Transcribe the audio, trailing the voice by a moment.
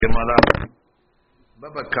Gemara,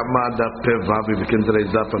 Bava Kamma daf Peva. We begin today's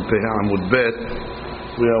daf on Peha Amud Bet.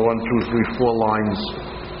 We are 1, 2, 3, 4 lines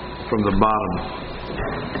from the bottom.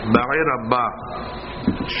 Ba'ir Abba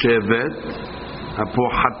Shevet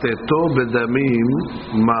Apohateto Bedamim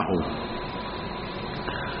Mahu,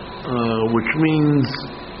 which means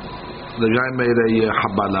the guy made a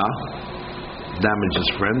habala, damaged his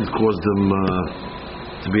friend, caused him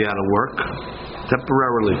to be out of work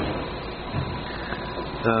temporarily.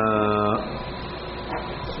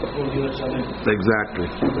 Exactly.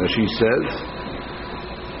 She says,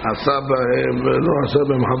 "Asabahem no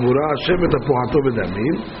asabem habura shevet apohato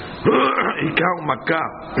bedamim ikau makah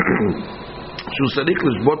shu sadik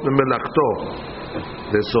lishbot memelachto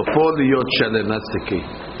lesofo liyot shalem." That's the key.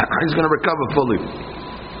 He's going to recover fully.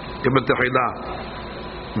 Kebetechila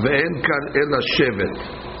ve'en kan ela shevet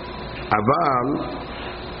aval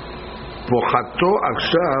pohato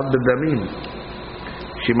akshav bedamim.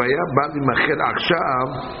 שאם היה בא למחל עכשיו,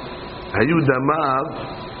 היו דמיו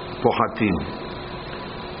פוחתים.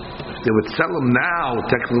 If they would sell him now,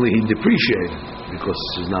 technically he'd depreciate, because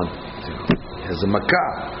he's not, he has a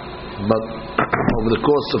makah. But over the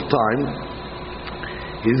course of time,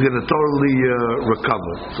 he's going to totally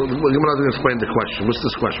recover. So the Gemara is going to explain the question. What's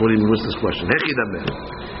this question? What do you mean, what's this question? Hechi damer.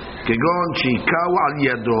 כגון שהיקאו על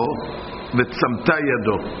ידו וצמתה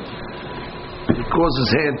ידו. It caused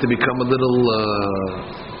his hand to become a little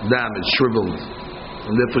damaged, shriveled,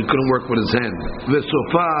 and therefore he couldn't work with his hand.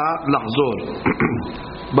 V'sofa lachzor,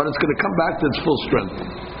 but it's going to come back to its full strength.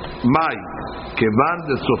 Mai kevan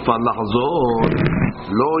v'sofa lachzor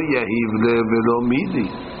lo yahiv le velo midi.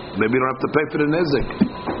 Maybe you don't have to pay for the nezek.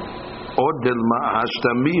 Od delma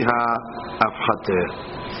hashtamiha afchater.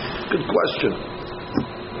 Good question.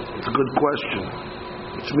 It's a good question.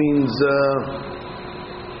 Which means.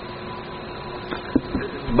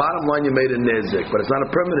 Bottom line, you made a nezek, but it's not a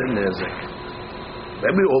permanent nezek.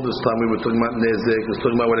 Maybe all this time we were talking about nezek, we were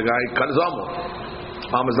talking about when a guy cut his arm off. His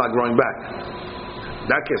arm is not growing back. In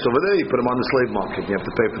that case, over there, you put him on the slave market. You have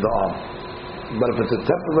to pay for the arm. But if it's a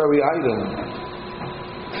temporary item,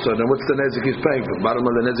 so then what's the nezek he's paying for? Bottom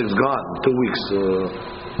of the nezek is gone in 2 weeks.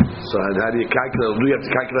 So how do you calculate? Do you have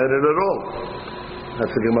to calculate it at all?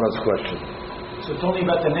 That's the Gemara's question. So it's only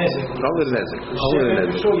about the nezek. Only the nezek. Only the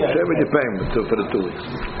nezek. Shevet you pay him for the 2 weeks.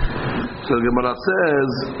 So the Gemara says,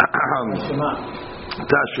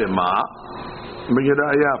 Tashema,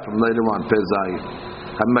 Megidaya from later on, Pezai,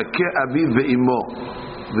 Hamakeh aviv ve'imo,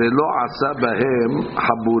 ve'lo asa bahem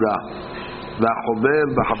habura, ve'achobel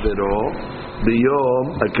b'chavero, b'yom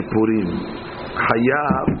ha'kippurim,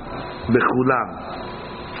 hayav b'chulam.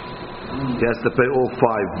 He has to pay all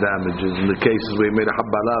 5 damages. In the cases where he made a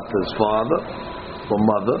habbalah to his father or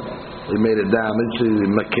mother, he made a damage, he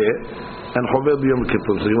makeh, and chovel b'yom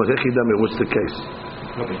kippur. So he wants echidameh. What's the case?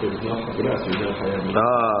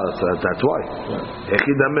 So that's why.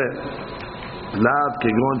 Echidameh. Lav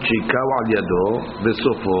kegon shikaw al yado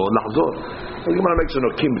v'sofo lachzor. The Gemara makes an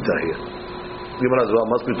okimta here. The Gemara as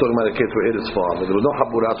well must be talking about a case where he hit his father. There was no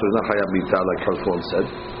habura, so he's not chayav mita, like Halfon said.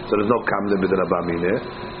 So there's no kamle b'derabamine.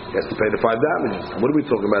 He has to pay the 5 damages. What are we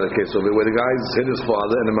talking about? A case over where the guy hit his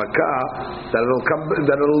father in a makah that'll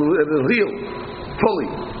heal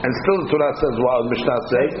fully, and still the Torah says, well, Mishnah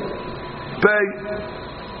says, pay.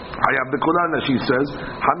 Hayab b'kulan, she says,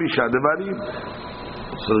 hamisha devarim.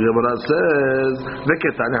 So the Gemara says,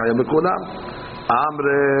 v'ketani hayab b'kulan.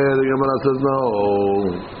 Amre, the Gemara says, no.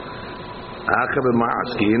 Acha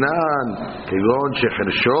b'ma'askinan, kegon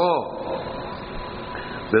shechirsho.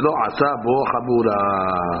 ולא עשה בו חבורה.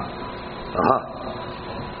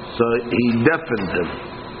 So he deafened him.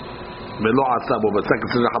 ולא עשה בו, but second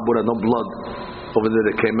says חבורה, no blood over there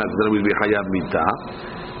that came out, then it will be חייב מיתה.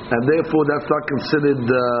 And therefore that's not considered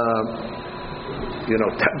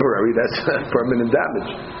temporary, that's permanent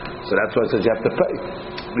damage. So that's why it says you have to pay.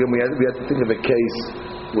 We have to think of a case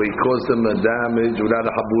where he caused him a damage without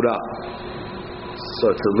a habura.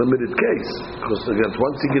 So it's a limited case, because again,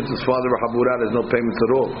 once he gives his father a habura, there's no payments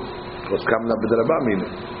at all. Because kamna b'derabamine.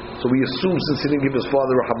 So we assume since he didn't give his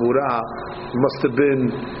father a habura, it must have been,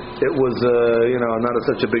 it was not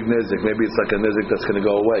such a big nezik. Maybe it's like a nezik that's going to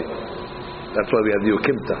go away. That's why we have the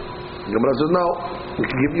ukimta. The Gemara says no, we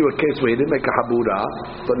can give you a case where he didn't make a habura,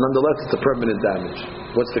 but nonetheless it's a permanent damage.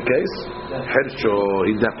 What's the case? Hersho,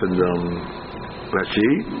 he deafened them.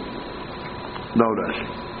 Rashi? No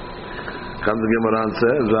Rashi. Comes the Gemara and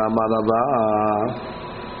says, "V'amarava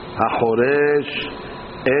hachoresh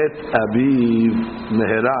et aviv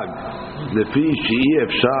neherag lefi she'i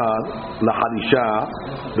efshar laharisha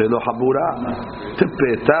velo habura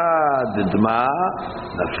tipeta didma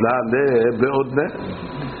nafla le beodne."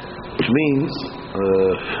 Which means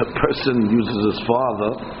a person uses his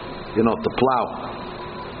father, to plow,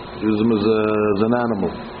 use him as an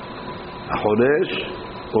animal. Choresh,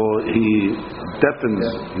 or he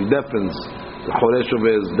deafens. The choresh over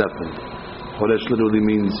here is deafened. Choresh literally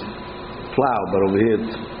means plow, but over here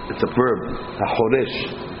it's a verb. Choresh,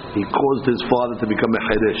 he caused his father to become a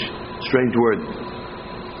cheresh. Strange word.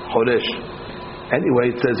 Choresh.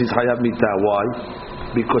 Anyway, it says he's hayab mita. Why?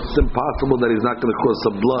 Because it's impossible that he's not going to cause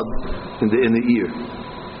some blood in the ear,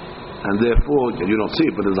 and therefore you don't see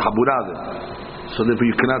it, but there's a habura there. So therefore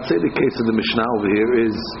you cannot say the case of the Mishnah over here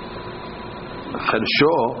is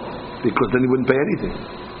chersho, because then he wouldn't pay anything.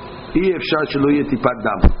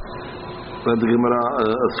 But the Gemara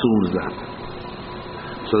assumes that.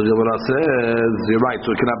 So the Gemara says you're right.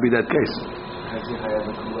 So it cannot be that case.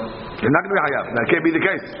 You're not going to be hayab. That can't be the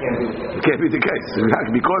case. It can't be the case.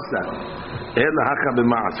 Exactly because that.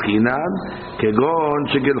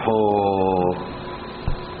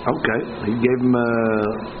 Okay, he gave him a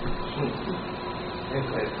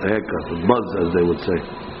haircut, a buzz, as they would say,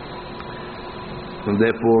 and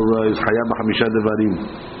therefore he's hayab b'chamisha devarim.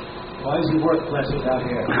 Why does he work less without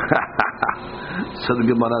hair? So the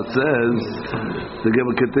Gemara says, the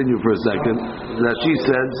Gemara continue for a second. That she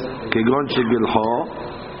says, kegon shegilho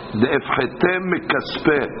de'efchetem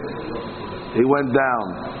mikaspeh. He went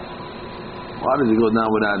down. Why did he go down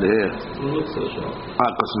without hair? He looks so sharp.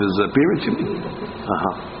 Because of his appearance, you mean?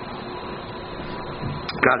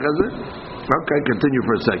 Okay, continue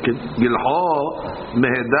for a second. Gilho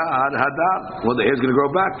mehedar hadar. Well, the hair's going to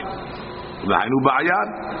grow back.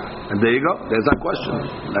 And there you go. There's that question.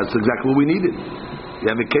 That's exactly what we needed. You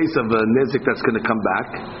have a case of a nezik that's going to come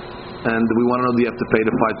back, and we want to know do you have to pay the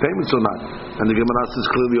 5 payments or not. And the Gemara says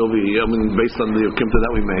clearly over here, based on the kimta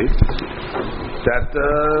that we made, that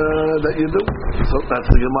you do. So that's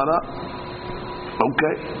the Gemara.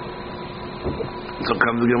 Okay. So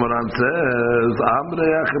comes the Gemara and says, Amre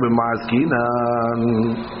Yachib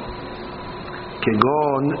Ma'askinan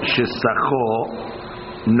Kegon Shesacho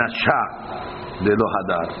Nasha Delo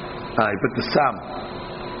Hadar. He put the sam.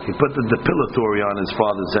 He put the depilatory on his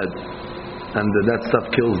father's head, and that stuff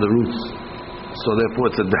kills the roots. So therefore,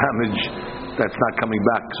 it's a damage that's not coming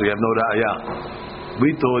back. So you have no ra'ayah.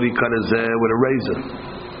 We thought he cut his hair with a razor,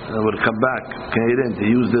 and it would come back. Okay, he didn't. He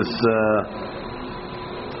used this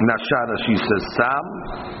nashara. She says sam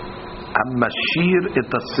amashir et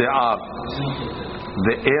ha'se'ar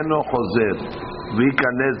ve'eno chozer v'ika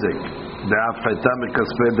nezek. Okay,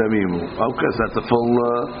 so that's a full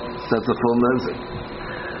nezek.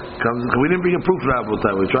 We didn't bring a proof to that.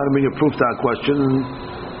 We're trying to bring a proof to our question, and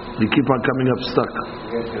you keep on coming up stuck.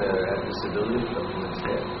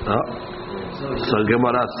 So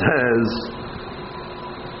Gemara says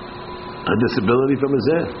a disability from his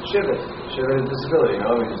hair. Shiur is disability.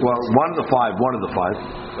 Well, one of the five.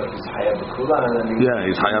 But he's hayab b'kulan. Yeah,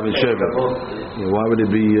 he's hayab in shiur. Why would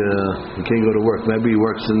it be? He can't go to work. Maybe he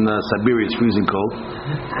works in Siberia. It's freezing cold.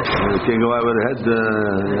 He can't go out with a head.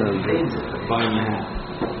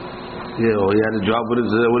 Yeah, or he had a job with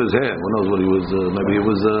his hair. Who knows what he was? Maybe he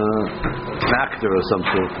was an actor or some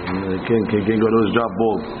sort. He can't go to his job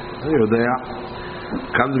bald. Here they are.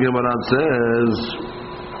 Comes the Gemara and says.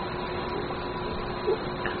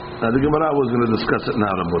 The Gemara was going to discuss it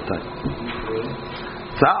now, Rabotai.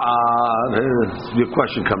 Your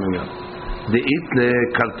question coming up. De'itle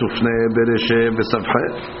kartufne bereshe besavche.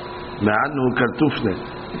 Me'anu kartufne.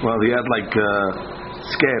 Well, he had like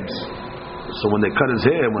scabs. So when they cut his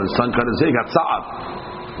hair, when his son cut his hair, he got sa'ar.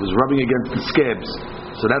 He was rubbing against the scabs.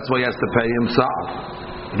 So that's why he has to pay him sa'ar.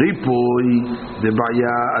 Ripui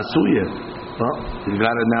debaya asuye. Well, you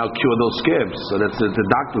got to now cure those scabs. So that's the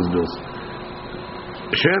doctor's bills.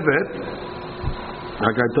 Shevet.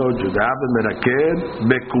 Like I told you, the Abba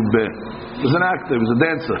Meraked Bekubeh. He was an actor, he was a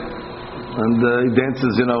dancer. And he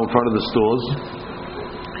dances, in front of the stores.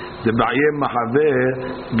 The Ba'yem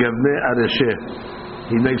Mahaveh Gavne Aresheh.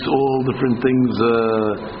 He makes all different things,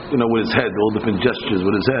 with his head, all different gestures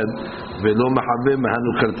with his head. Velo Mahaveh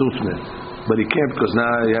Mahanu Kartufne. But he can't because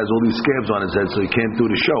now he has all these scabs on his head, so he can't do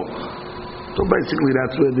the show. So basically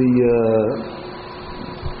that's where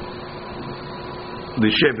the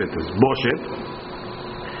shevet is. Boshet.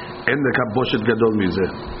 And the kaboshet gadol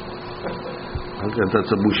mizeh. Okay,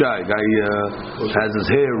 that's a bushai. Guy has his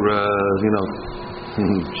hair,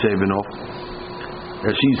 shaven off.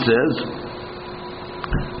 As she says,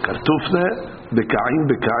 kartufne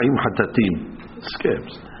bekaim hatatim.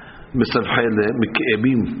 Scabs. Misavchele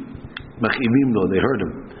mikebim. Machibim lo, they heard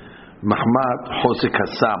him. Mahmat hosek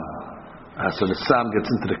hasam. So the sam gets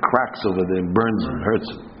into the cracks over there and burns him, hurts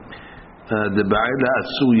him. The ba'ila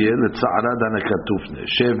asuye l'tza'ara dana kartufne.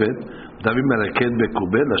 Shevet דבי מרקד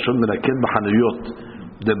בקובל, לשון מרקד בחנויות.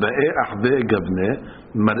 דבאי אחווה גבנה,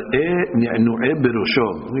 מראה נענועי בראשו.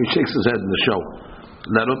 He shakes his head in the show.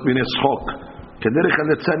 להראות מיני שחוק. כדרך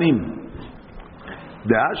הליצנים.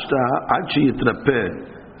 דאשתה, עד שיתרפא,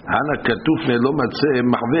 הנה כתוב לא מצא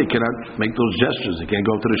מחווה, cannot make those gestures, he can't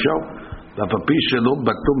go to the show. ואף על פי שלא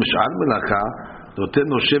בטלו משאל מלאכה, נותן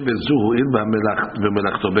נושה בזו, הואיל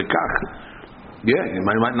במלאכתו בכך. Yeah, it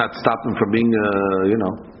might not stop him from being,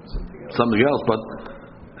 something else, but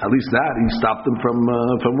at least that he stopped him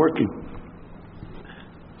from working.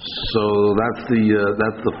 So that's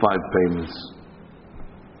the 5 payments.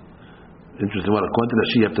 Interesting. What according to that,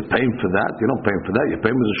 you have to pay him for that. You don't pay him for that. You pay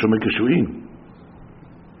him as a shomer kishuin.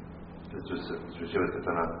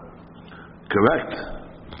 Correct.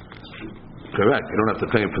 You don't have to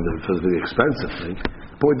pay him for the expensive thing.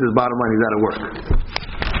 Point is, bottom line, he's out of work.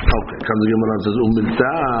 Okay. Comes the Gemara and says,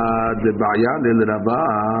 "Umilta de ba'yan el Rava."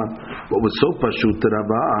 What was so pashut to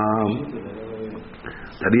Rava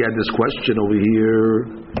that he had this question over here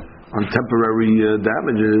on temporary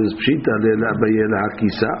damages. Pshita le Abaye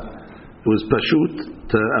lahakisa. It was pashut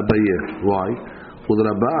to Abaye. Why? Ul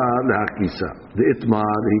Rava lahakisa. The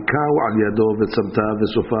itmar hikaw al yado v'tzamta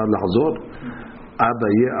v'sofa lahzor.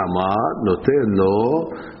 Abaye amar noten lo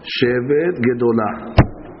shevet gedola.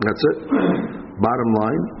 That's it. Bottom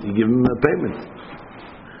line, you give him a payment.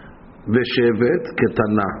 V'shevet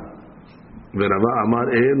ketana. V'Rava amar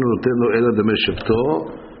ein noten lo ela demei shevto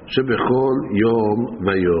shebechol yom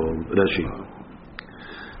vayom. Rashi.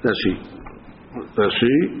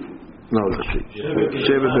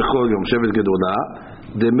 Shevet bechol yom. Shevet gedola.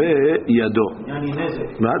 Demei yado.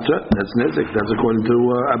 That's right. That's nezek. That's according to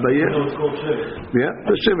Abaye. Yeah,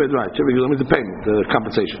 the shevet, right? Shevet gedola means the payment, the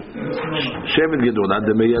compensation. Shevet gedola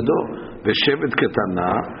demei yado. V'shevet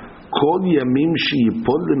ketana. Kol yamim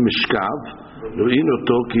sheyipol lemishkav ro'in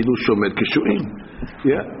oto kilu shomer kishuin.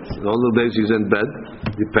 Yeah, all the days he's in bed,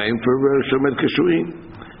 you pay him for shomer kishuin.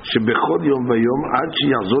 שבכל יום ויום עד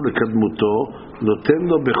שיחזור לקדמותו נותן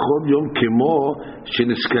לו בכל יום כמו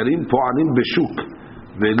שנזכרים פועלים בשוק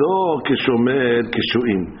ולא כשומר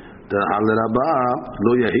כשועין. על רבה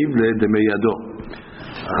לא יהיב לדמי ידו.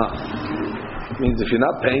 Means if you're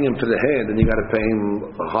not paying him for the hand, then you got to pay him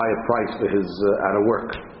a higher price for his out of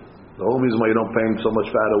work. The whole reason why you don't pay him so much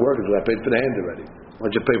for out of work is I paid for the hand already.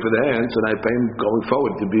 Once you pay for the hand, so now I pay him going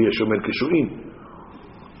forward to be a shomer kishuin.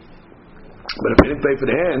 But if you didn't pay for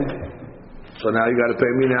the hand, so now you got to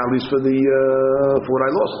pay me now at least for what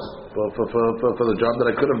I lost for the job that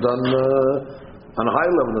I could have done on a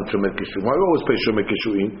higher level than shomer kishuin. Why do I always pay shomer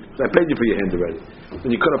kishuin? I paid you for your hand already.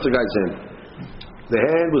 When you cut off the guy's hand, the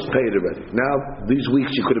hand was paid already. Now these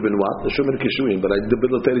weeks you could have been what? The shomer kishuin, but I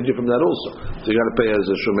debilitated you from that also. So you got to pay as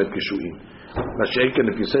a shomer kishuin. Now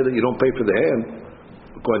shaken, if you say that you don't pay for the hand,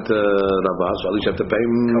 according to Rava, so at least you have to pay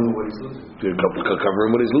him to cover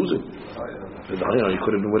him what he's losing. He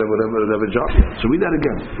could have done whatever job. So read that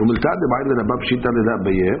again. Umilta de ba'il Rava pshita le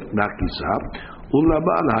Abaye lahakisa ul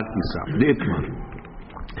Rava lahakisa leitmar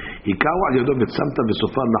hikaw al yado v'tzamta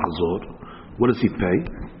v'sofa lahzor. What does he pay?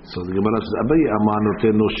 So the Gemara says Abaye amar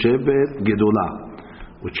noten lo shevet gedola,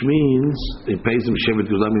 which means he pays him shevet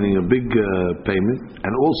gedola, meaning a big payment,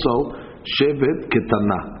 and also shevet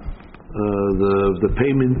ketana. The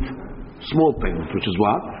payment, small payment, which is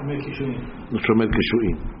what? Shomer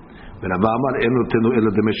kishuin. ורava amar en notenu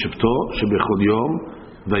ela demei shevto shebechol yom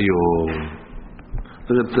vayom.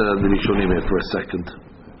 Look at the Rishonim here for a second.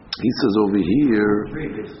 He says over here.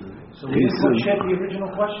 So we didn't check the original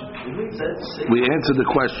question. We answered the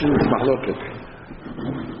question. It's mahloket.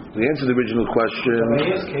 We answered the original question. So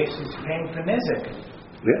in his case, he's paying for nezek.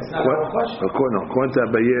 Yeah. That's not our question. According to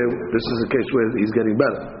Abaye, this is a case where he's getting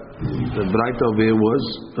better. The bright over here was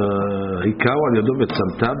hikaw al yado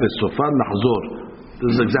v'tzamta v'sofa lahzor.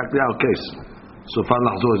 This is exactly our case. Sofa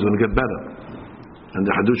lahzor is going to get better. And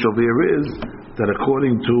the hadush over here is that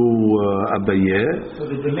according to Abaye, so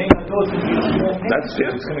the demand of those that's it.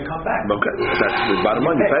 It's going to come back. Okay, that's the bottom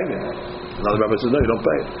line. You're paying it. Another rabbi says no, you don't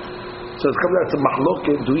pay it. So it's coming back to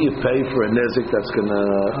mahloket. Do you pay for a nezik that's going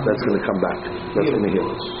to come back? That's going to heal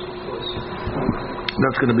us.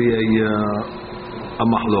 That's going to be a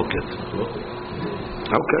mahloket.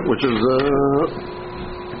 Okay, which is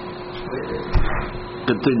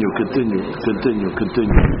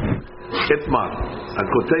continue. Itmar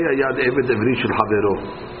akotei yad eved evri shel havero.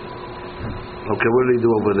 Okay, what did he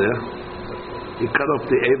do over there? He cut off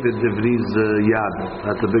the eved evri's yad.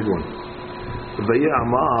 That's a big one. Vayeh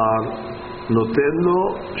amar noten lo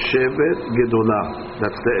shevet gedola.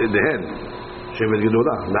 That's the hand. Shevet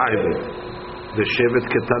gedola, the eved. The shevet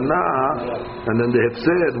ketana, and then the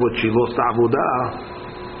hefsed, which she lost avodah.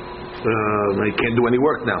 He can't do any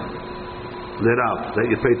work now. Let out. That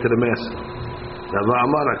you pay to the master.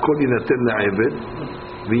 ואמר הכל יינתן לעבד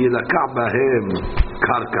וילקח בהם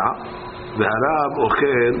קרקע והרב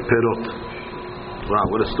אוכל פירות. Wow,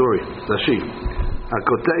 what a story. רש"י.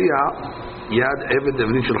 הקוטע יד עבד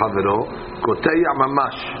עברי של חברו, קוטע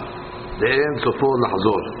ממש, ואין סופו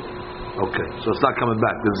לחזור. Okay, so it's not coming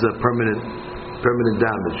back. This is a permanent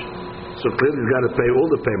damage. So clearly he's got to pay all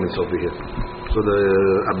the payments over here. So the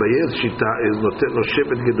Abaye's shita is notet lo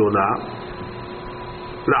shevet gedola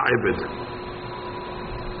la'ibed.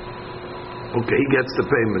 Okay, he gets the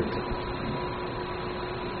payment.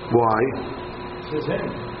 Why?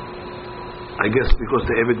 I guess because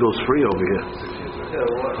the Evid goes free over here.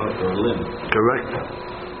 Correct.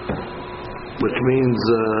 Which means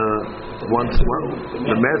the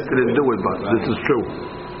master didn't do it, but this is true.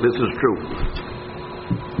 This is true.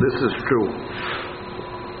 This is true.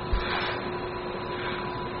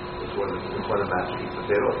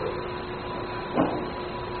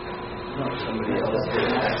 No, somebody else did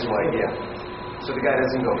it. That's why, yeah. So the guy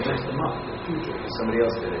doesn't go first. Somebody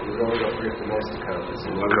else did it. He would only go free if the master cut off his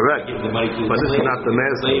hand. Correct. But this is not the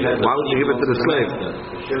master. Why would you give it to the slave?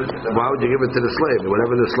 Why would you give it to the slave?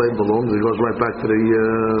 Whatever the slave belongs, it goes right back to the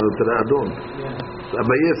adon.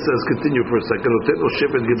 Abayes says, continue for a second.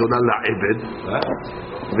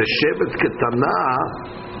 The shevet ketana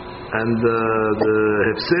and the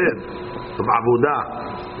hefsed of abudah.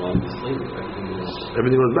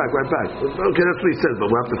 Everything goes back, right back. Okay, that's what he says, but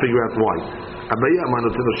we have to figure out why. Abayah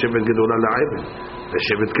manotenu shevet gedola la'ibed. The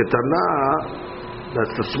shevet ketana,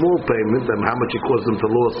 that's the small payment, and how much it caused them to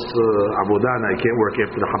lose abudah, and I can't work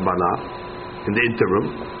after the habbalah, in the interim,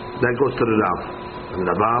 that goes to the Rav. And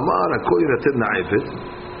the Bava akol yinaten la'ibed,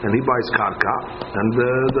 and he buys karka, and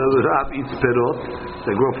the Rav eats perot,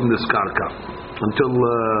 they grow from this karka, until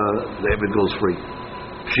the Ebed goes free.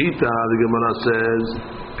 Shita, the Gemara says,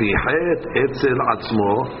 pichet etzel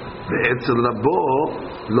atzmo, ve'etzel rabo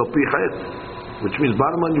lo pichet, which means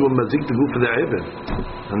Barman you will mazik to go for the Ebed,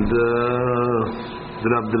 and the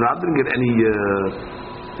Rav didn't get any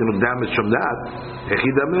damage from that.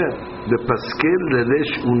 The paskel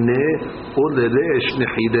leresh une or leresh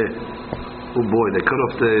nechide. Oh boy, they cut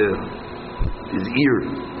off his ear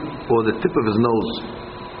or the tip of his nose.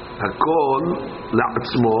 Hakol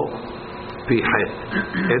la'atzmo pichet.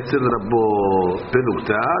 Etzel rabo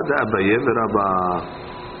pedukta da abayev rabba.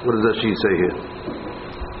 What does Rashi say here?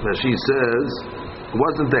 Rashi says it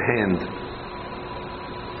wasn't the hand.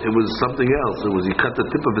 It was something else. It was he cut the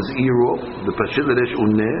tip of his ear off. The pashil leresh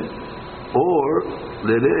une or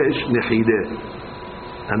leresh nechide.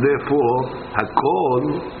 And therefore hakol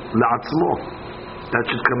la'atzmo. That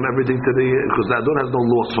should come everything to the, because the adon has no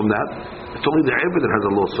loss from that. It's only the Ebed that has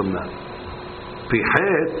a loss from that.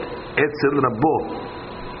 Pichet etzel rabo.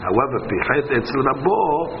 However, pichet etzel rabo,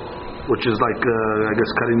 which is like I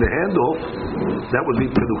guess cutting the hand off, that would be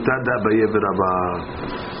peduktat da bayev rabba.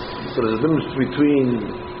 So there's a difference between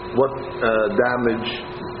what damage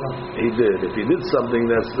he did. If he did something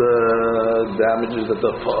that's damages that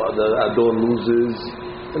the adon loses,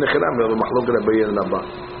 in the Chiram we have a machlok bayev rabba.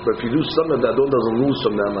 But if you do something that the adon doesn't lose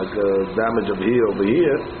from them, like damage over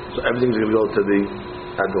here, so everything's going to go to the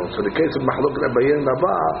adon. So the case of Mahluk Rabbayin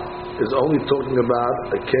Rabba is only talking about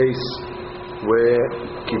a case where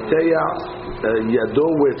Kiteya Yado,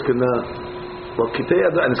 where it's going to, well, Kiteya,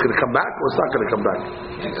 and it's going to come back, or it's not going to come back?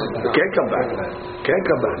 It can't come back. Can't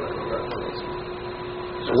come back.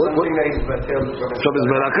 So something that he's batel from his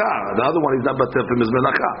melakah. The other one he's not batel from his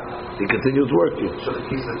melakah. He continues working. So the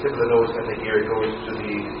piece of the tip of the nose and the ear goes to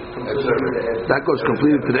the that goes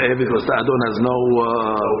completely to the Evid, because the adon has no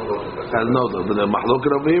but the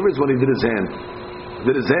mahloket over here is when he did his hand.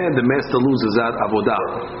 Did his hand, the master loses out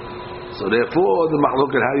avodah. So therefore the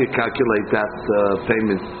mahloket, how you calculate that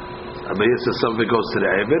payment? Abayis says some of it goes to the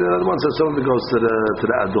Evid, and the other one says some of it goes to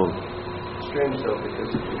the adon. Strange though,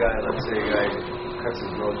 because if the guy, let's say a guy cuts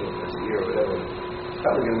his nose off his ear or whatever, it's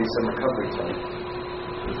probably going to be some recovery time.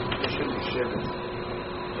 It should be shivered.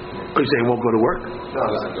 Are you saying he won't go to work? No,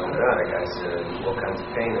 I'm not going to. The guy said all kinds of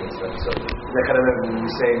pain and stuff. So that kind of when you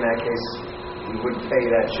say in that case, you would pay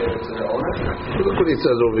that shiver to the owner? Look what he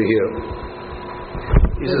says over here.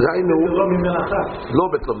 He says, I know. Lo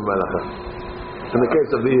betlo b'melacha. In the case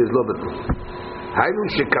of the is lo betlo. Haynu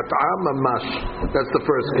shekat'a mamash. That's the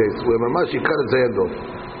first case where mamash he cut his hand off.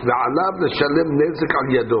 Ve'alav l'shalem nezik al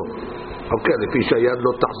yado. Okay, לפי שהיד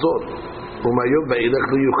לא תחזור. ומהיום ואילך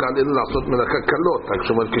לא יוכל אלא לעשות מלאכה קלות, רק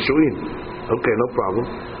שומר כשועין. Okay, no problem.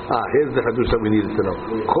 Here's the hadush that we needed to know.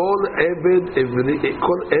 כל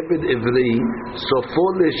עבד עברי סופו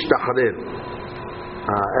להשתחרר.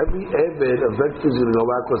 Every Eved eventually is going to go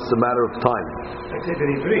back. What's the matter of time?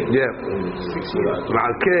 Yeah. 6 years.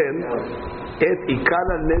 ועל כן, את עיקר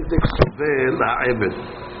הנזק סובל העבד,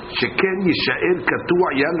 שכן יישאר קטוע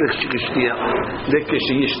ילך שתייה,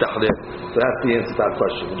 לכשישתחרר. That's the answer to that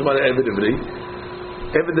question. What about Eved Ivri?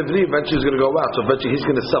 Eved Ivri eventually is going to go out, so eventually he's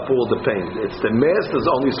going to suffer all the pain. It's the master's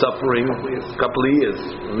only suffering a couple of years,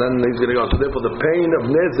 and then he's going to go. So therefore the pain of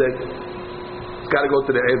nezek has got to go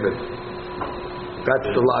to the Eved. That's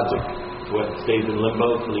the logic. What, stays in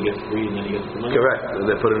limbo until he gets free and then he gets the money? Correct.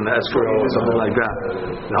 They put it in an escrow or something like that.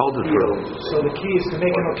 They hold it for him. So the key is to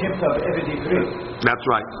make an okimta of Eved Ivri. That's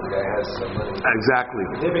right. The guy has some money. Exactly.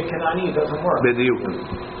 Eved Kanani doesn't work. Bediuk.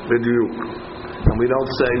 And we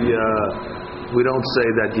don't say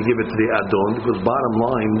that you give it to the Adon, because bottom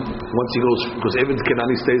line, once he goes, because Eved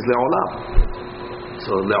Kanani stays Le'olam.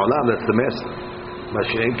 So Le'olam, that's the master.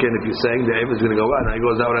 Mashiach, if you're saying the Eved is going to go out, and he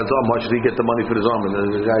goes out on his arm, why should he get the money for his arm, and then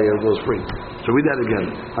the guy goes free? So read that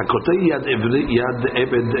again. Hakotei yad Eved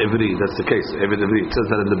Ivri. That's the case. Eved Ivri. It says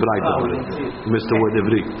that in the Braita. Mr. Word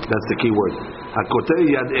Ivri. That's the key word.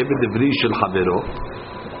 Hakotei yad Eved Ivri shel Chavero.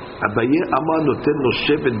 Abaye Amar noten lo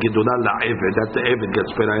shevet gedola la'Eved. That the Eved gets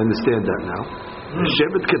paid. I understand that now.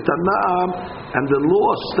 Shevet ketanam, and the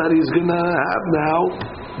loss that he's going to have now,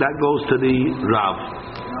 that goes to the Rav.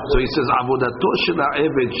 So he says, עבודתו של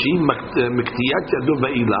העבד שהיא מקטיית ידו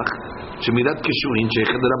ואילך, שמידת כשועין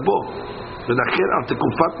שייכת לרבו. ולכן על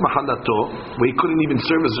תקופת מחלתו, where he couldn't even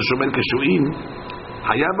serve as a שומן כשועין,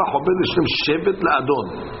 חייב החובר לשלם שבט לאדון,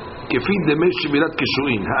 כפי דמי שמידת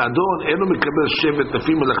כשועין. האדון אינו מקבל שבט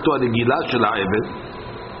לפי מלאכתו הרגילה של העבד.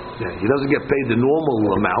 He doesn't get paid the normal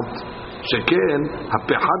amount. שכן,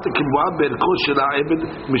 הפחת הקבועה בערכו של העבד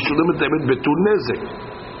משולמת לעבד בתור נזק.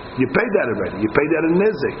 You paid that already. You paid that in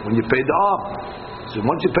Nezek when you paid the arm. So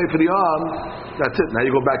once you pay for the arm, that's it. Now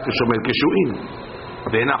you go back to Shomer Keshuin.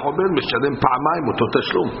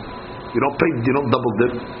 You don't double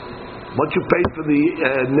dip. Once you paid for the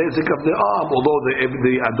Nezek of the arm, although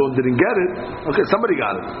the Adon didn't get it, okay, somebody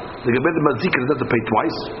got it. The Gebet Mazik doesn't have to pay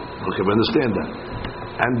twice. Okay, we understand that.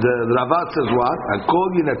 And the Ravat says what? And call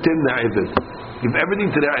Yinatim Na'ibid. Give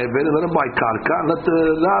everything to the Ibid and let him buy Karka and let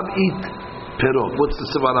the Rav eat. What's the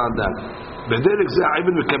sivara on that? B'derek zeh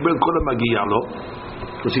Ibn mekabel kol ha'magiya lo,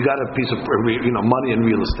 because he got a piece of money in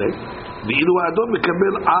real estate. V'ilu ha'adon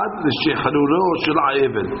mekabel ad l'shecharuro shel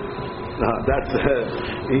ha'Ibn. That's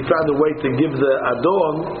he found a way to give the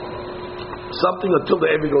Adon something until the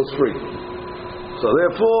Ibn goes free. So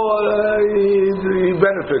therefore he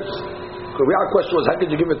benefits. Because our question was, how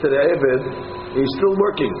could you give it to the Ibn? He's still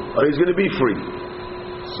working, or he's going to be free.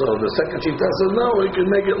 So the second Shita says, no, we can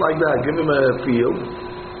make it like that. Give him a field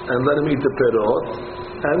and let him eat the perot.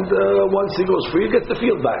 And once he goes free, he gets the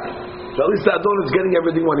field back. So at least the Adon is getting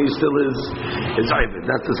everything when he still is Ibn.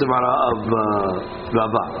 That's the Simara of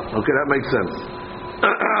Bava. Okay, that makes sense.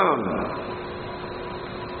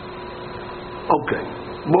 Okay.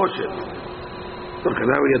 Moshe. Okay,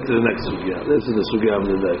 now we get to the next sugya. This is the sugya of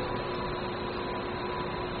the day.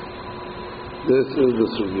 This is the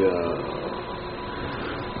sugya.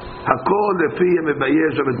 הכל לפי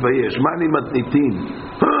המבייש המתבייש. מה אני מתניתים?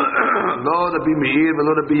 לא רבי מאיר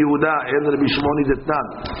ולא רבי יהודה, אלא רבי שמעוני דתנן.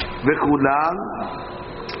 וכולם,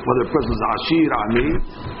 whether the person is עשיר, עני,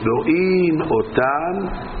 רואים אותן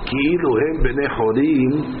כאילו הם בני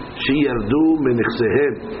חורים שירדו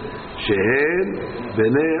מנכסיהם, שהם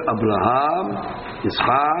בני אברהם,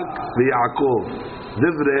 יצחק ויעקב.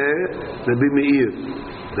 דברי רבי מאיר.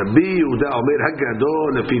 רבי יהודה אומר הגדול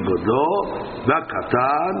לפי גודלו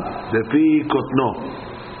והקטן לפי קוטנו.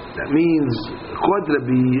 That means according to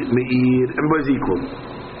Rabbi Meir, everybody's equal.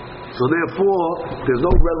 So therefore there's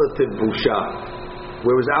no relative busha.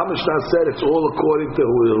 Whereas our Mishnah said it's all according to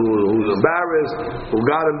who's embarrassed, who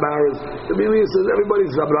got embarrassed. Rabbi Meir says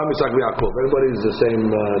everybody's Abraham, Yitzchak, Yaakov. Everybody's the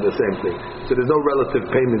same thing. So there's no relative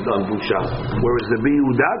payment on busha. Whereas Rabbi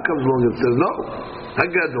Yehuda comes along and says no.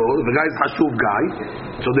 Hagadol, if a guy is hashuv guy,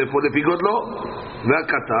 so therefore lefi godlo.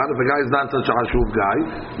 Ve'katan, if a guy is not such a hashuv guy,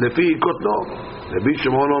 lefi kotno. Rabbi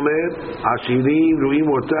Shimon omer, ashirim ruim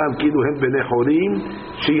otam kilu hem bnei chorim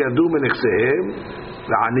sheyadu menechsehem,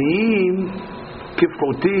 ve'aniyim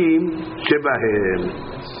kifchotim shebahem.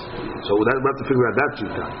 So we have to figure out that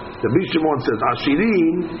shita. Rabbi Shimon says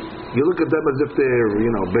ashirim, you look at them as if they're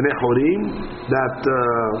bnei chorim that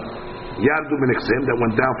yardu menechsehem, that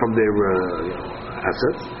went down from their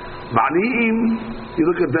assets. V'aniyim, you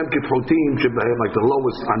look at them kifchotim shebahem, like the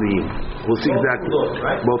lowest aniyim. We'll see exactly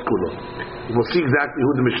both kulot. We'll see exactly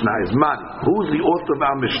who the Mishnah is. Man, who's the author of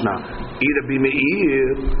our Mishnah? Either be Meir,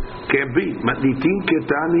 can't be. Matnitin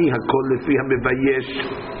ketani hakol lefi hamevayesh.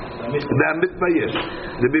 והמתבייש.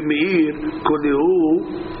 רבי מאיר, כולהו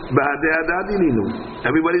בהדי הדדיננו.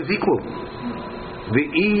 Everybody's equal.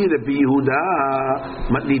 ואי רבי יהודה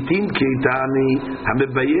מתניתין כאיתני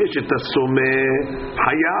המבייש את הסומה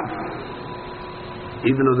חייב.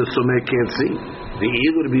 Even though the סומה can't see. ואי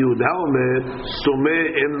רבי יהודה אומר סומה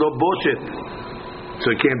אין לו בושת. So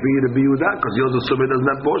it can't be Rabbi Yehuda because the other Sumeh doesn't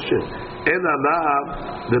have boshet. En alav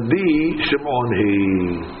Rabbi Shimon he.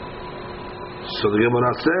 So the Gemara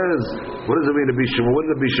says, what does it mean Rabbi Shimon? What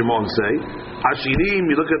did Rabbi Shimon say? Ashirim,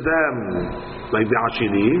 you look at them like the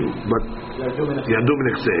Ashirim, but Yadum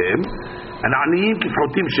Nexehem, and Aniyim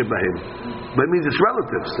Kifrotim Shebahim. But it means it's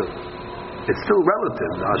relative still. It's still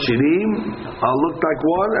relative. The Ashirim look like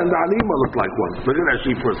one, and the Aniyim look like one. Look at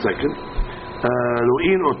Ashir for a second.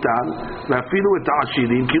 רואים אותן ואפילו את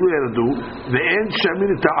העשירים כאילו ירדו ואין שמין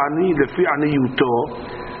את העני לפי עניותו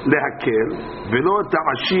להקל ולא את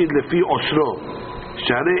העשיר לפי עושרו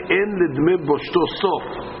שהרי אין לדמי בושתו סוף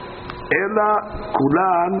אלא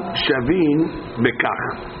כולן שווים בכך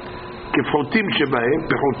כפחותים שבהם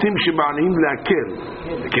פחותים שבעניים להקל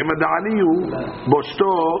כמד העני הוא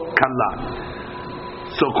בושתו קלה.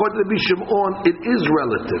 So according to Rabbi Shimon it is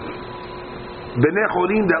relative. Bnei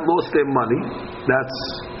Chorim that lost their money, that's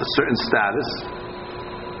a certain status.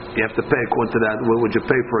 You have to pay according to that. What would you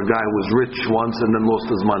pay for a guy who was rich once and then lost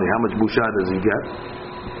his money? How much busha does he get?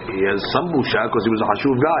 He has some busha because he was a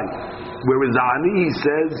hashuv guy. Whereas the ani, he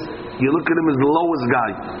says, you look at him as the lowest guy,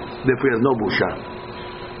 therefore he has no busha.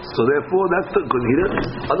 So therefore, that's the good.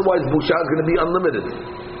 Otherwise, busha is going to be unlimited.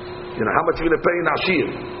 You know, how much are you going to pay in ashir?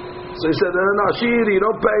 So he said, in ashir, you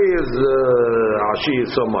don't pay his ashir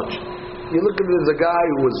so much. You look at it as a guy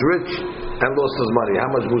who was rich and lost his money. How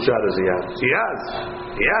much busha does he have? He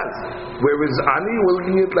has. Whereas ani, we're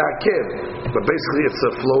looking at lakim, but basically it's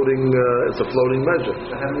a floating measure.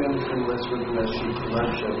 So how do we understand less with the sheet?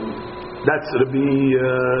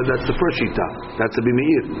 That's the first shita. That's Rabbi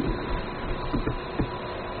Meir.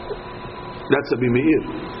 That's Rabbi Meir.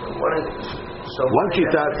 One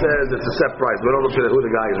shita says it's a set price. We don't look at who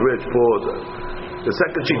the guy is rich, poor. The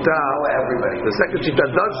second shita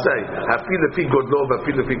does say hafil lefi godlo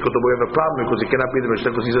hafil lefi koto. We have a problem because it cannot be the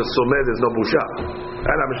Mishnah because he says someh there's no busha,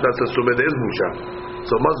 and the Mishnah says someh there is busha.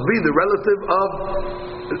 So it must be the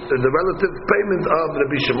relative payment of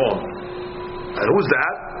Rabbi Shimon. And who's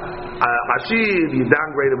that? Ashir, you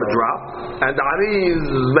downgrade him a drop, and the ani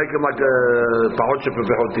make him like a pahot shepeh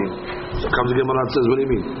pehotim. So comes the Gemara and says, what do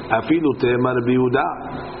you mean? Hafilu te'emar Rabbi Yehuda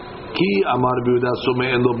ki amar Rabbi Yehuda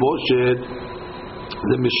someh en lo boshet.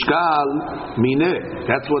 The mishkal mineh.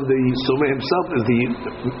 That's when the someh himself is the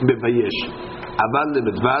mevayesh. Aval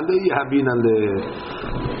lemetvale yahabina le.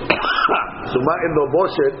 Sumah in the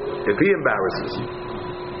boshet if he embarrasses.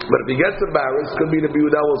 But if he gets embarrassed, could be the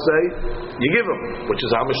Yehuda will say, you give him, which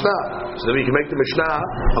is our Mishnah. So then we can make the Mishnah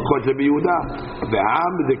according to the Yehuda.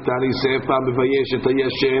 Ve'am b'diktani sefa mevayesh et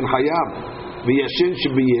hayashen hayam. וישן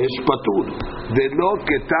שביש פטור ולא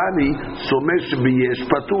קטני סומא שביש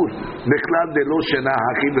פטור בכלל דלא שינה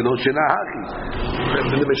הכי ולא שינה הכי.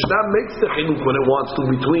 The Mishnah makes the chiluk when it wants to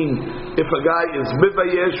between if a guy is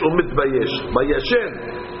mivayesh or mitvayesh by yashen.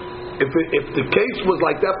 If the case was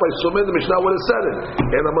like that by someh, the Mishnah would have said it,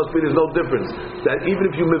 and there must be there's no difference that even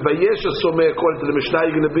if you mivayesh a someh according to the Mishnah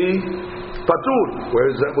you're going to be patur,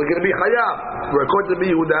 whereas we're going to be chayav. Where according to the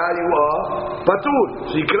Yehuda you are patur.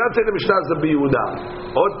 So you cannot say the Mishnah is the Yehuda.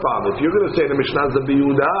 Odd palm. If you're going to say the Mishnah is the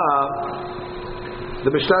Yehuda,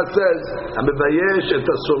 the Mishnah says mivayesh et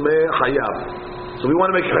someh chayav. So we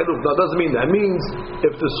want to make a chiluk. Now, it doesn't mean that. It means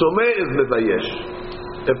if the someh is mivayesh.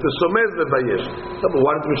 If the someh is mevayesh, but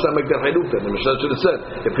why did the Mishnah make that chiluk then? The Mishnah should have said,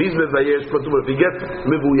 if he's mevayesh, but if he gets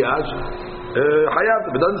mevuyash, chayav.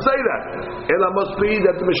 But it doesn't say that. Ela must be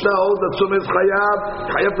that the Mishnah holds that someh is chayav.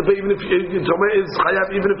 Chayav to pay even if someh is chayav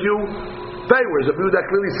even if you pay. Whereas the Yehuda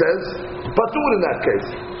clearly says patur in that case.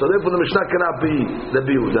 So therefore the Mishnah cannot be the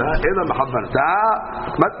Yehuda. Ela mahabarta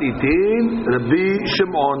matnitin Rabbi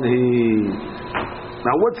Shimon he.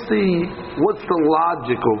 Now what's the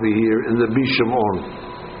logic over here in the Rabbi Shimon?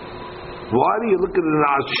 Why do you look at an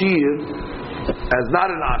ashir as not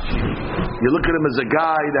an ashir? You look at him as a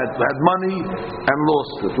guy that had money and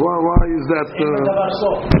lost it. Why is that?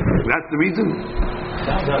 That's the reason?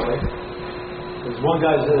 Sounds that way. Because one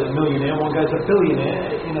guy's a millionaire, one guy's a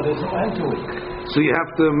billionaire. You know, there's no end to it. So you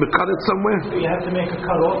have to cut it somewhere? You have to make a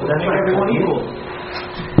cut off, then make everyone equal.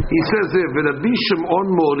 He says there, "V'Rabbi Shimon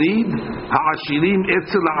morid ha'ashirim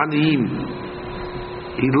etzel ha'aniyim."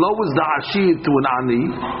 He lowers the ashir to an ani,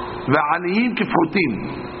 v'aniyim kifhutim.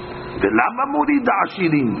 V'lama morid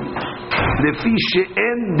ha'ashirim? Lefi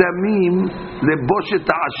she'en damim leboshet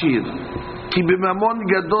ha'ashir. כי בממון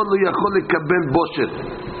גדול לא יכול לקבל בושת.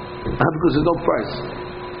 Because there's no price.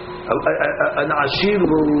 An ashir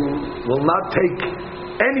will not take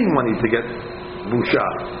any money to get busha.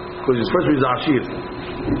 Because first he's ashir.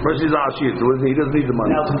 First he's ashir. So he doesn't need the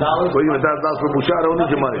money. $1,000? Well, $1,000 for busha, I don't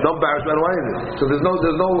need your money. Don't embarrass me, I don't want anything. So there's no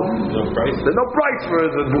price. There's no price for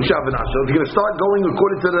the busha v'nash. So if you're going to start going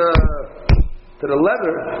according to the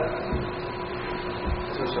letter.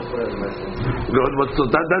 So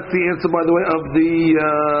that's the answer, by the way, of the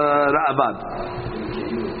Ra'avad.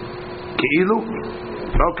 Ke'ilu?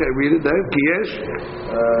 Okay, read it, Dave. Kiyesh?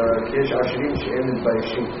 Kiyesh Ashrim she'en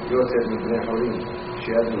mitbayishim yoter mibnei horim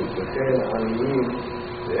she'adlu v'chen aniyim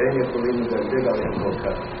ve'en yacholim לדלג עליהם כל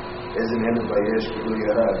כך. איזה מהם מתבייש כאילו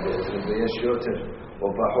ירד ואיזה מתבייש יותר או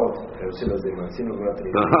פחות. כיוצא לזה מעצינו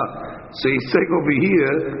גמטרים. So he's saying over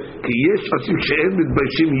here, כי יש אנשים שאין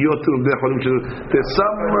מתביישים יותר מבני חולים שלו. There's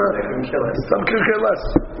some can care less.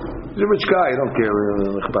 He's a rich guy, I don't care.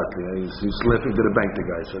 He's laughing to the bank, the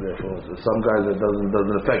guy. So therefore, some guys that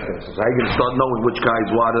doesn't affect him. So how are you going to start knowing which guy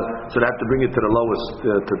is what? So they have to bring it to the lowest,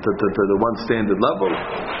 to the one standard level.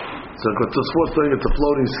 So it's a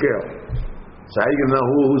floating scale. So how are you going to know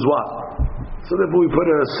who's what? So therefore we put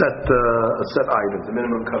a set item. The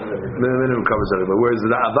minimum covers everything. The minimum covers everything. Whereas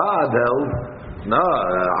the Avad held, no,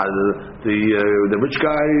 the rich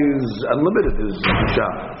guy is unlimited. Is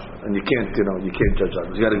shop, and you can't judge that.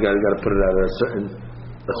 You got to put it at a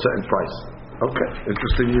certain price. Okay,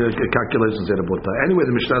 interesting calculations there about that. Anyway,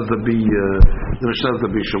 the Mishnah is the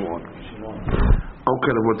B Shimon.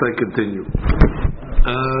 Okay, the continue.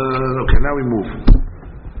 Okay, now we move.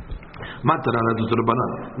 מה תראה לדות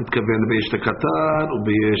רבנן? מתכוון ביש הקטן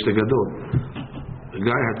וביש הגדול.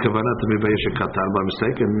 גאי התכוונת ביש הקטן,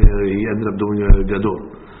 במסתק, he ended up doing גדול.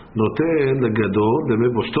 נותן לגדול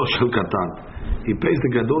במבושתו של קטן. He pays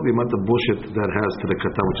the גדול במאת הבושת that has to the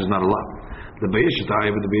קטן, which is not a lot. לביש את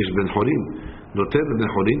העבד ביש בן חורין. נותן לבן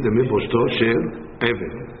חורין במבושתו של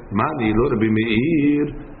עבד. מה אני לא רבי מאיר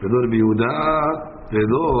ולא רבי יהודה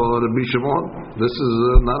ולא רבי שמעון? This is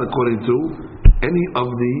not according to any of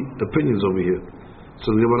the opinions over here. So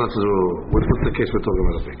the Gemara says, what's the case we're talking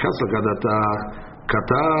about? Kasla gadata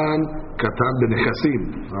katan benechasim.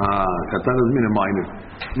 Katan doesn't mean a minor.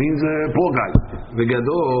 Means a poor guy.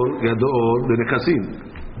 Gadol benechasim.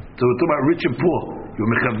 So we're talking about rich and poor. You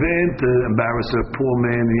mechaven to embarrass a poor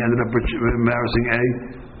man, and he ended up embarrassing a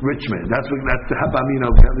rich man. That's the habamina,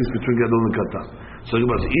 at least between gadol and katan. So he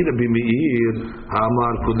was either bimi'ir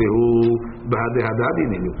hamar kulehu b'hadeh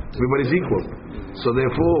hadadininu. Everybody's equal. So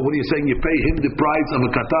therefore, what are you saying? You pay him the price of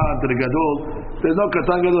a katan to the gadol. There's no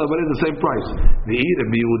katan gadol, but it's the same price. Either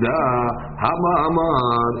biuda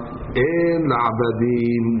hamar en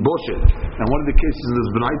la'abadim boshet. And one of the cases in this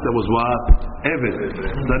B'naita was what? Eved.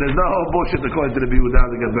 So there's no boshet according to the biuda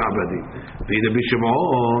that gets la'abadim. Either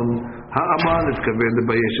bishimon hamar it's kaven the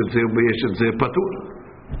bayeshet zeh patur.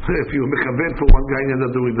 If you mechaven for one guy and end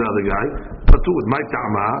up doing the other guy, patur. My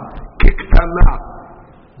ta'ama kiktana.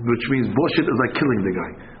 Which means bullshit is like killing the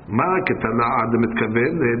guy. Ma ketana adam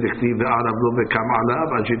mitkaven dechtiv ve'arav lo ve'kam alav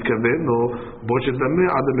ad shitkaven lo bullshit dame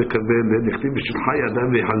adam mitkaven dechtiv v'shibchai adam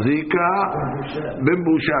ve'hazika ben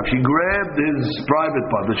bushaf. She grabbed his private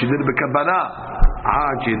part, but she did it b'kavana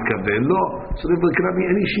ad shitkaven lo. So there cannot be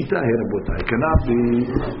any shita here about that. It cannot be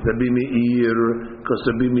the Meir, because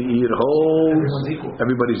the Meir holds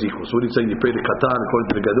everybody's equal. So what he's saying, you pay the katan according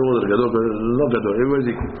to the gadol, no gadol,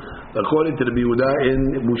 everybody's equal. According to the biuda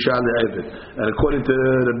in busha le'eved, and according to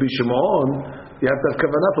Rabbi Shimon, you have to have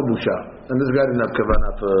kavanah for busha, and this guy didn't have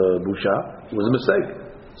kavanah for busha. It was a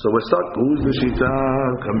mistake. So we're stuck. Who's the shita?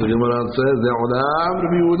 Comes the Gemara and says, "De'olam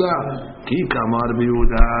Rabbi Yehuda, ki kamar Rabbi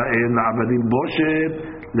Yehuda in abadim boshet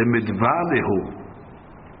lemidvalehu."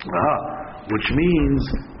 Which means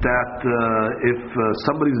that if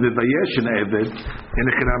somebody's mevayesh in eved, in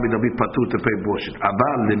a chinami they'll be patur to pay boshet.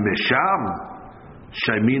 Abal lemesham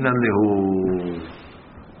shayminan lehu.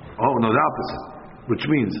 Oh no, the opposite. Which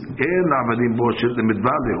means in abadim boshet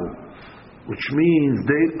lemidvalehu. Which means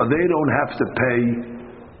they don't have to pay.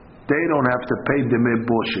 They don't have to pay the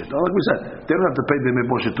meboshet. Like we said, they don't have to pay the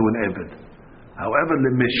meboshet to an eved. However,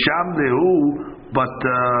 the misham lehu, but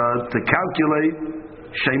to calculate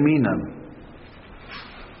shayminan.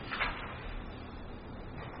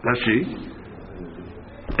 That's she.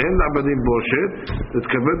 En abadim boshet. It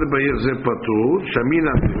kaved b'yezeh patur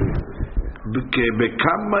shayminan lehu.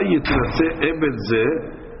 Bekamma yitrase eved ze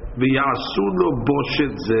v'yasu lo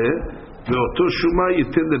boshet ze. Which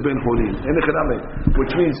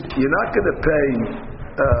means you're not going to pay.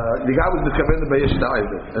 The guy was mekaven bebayesh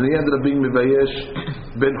da'ived, and he ended up being bebayesh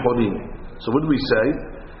ben chorin. So what do we say?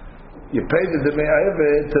 you pay the Demei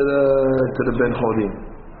Eved to the Ben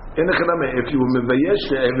Chorim. In the Chelame, if you were Mevayesh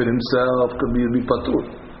the Eved himself, could be Patur.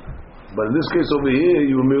 But in this case over here,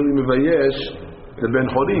 you were merely Mevayesh the Ben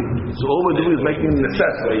Chorim. So all we're doing is making an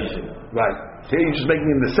assessment. Right. Here you're just making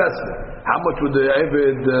an assessment. How much would the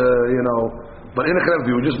Eved, but in the Chelame,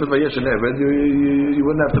 if you were just Mevayesh an Eved, you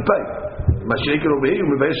wouldn't have to pay. Mashiach over here, you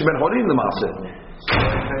Mevayesh Ben Chorim the Maaseh.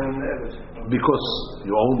 Because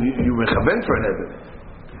you mechaven for an Eved.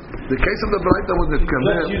 The case of the Braita was that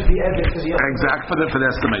Let's use the Eved for the exact for the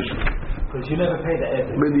estimation. Because you never pay the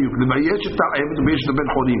Eved. The Mevayesh the Eved the Mevayesh the Ben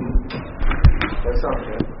Chorim. That's not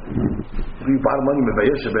fair. If you buy money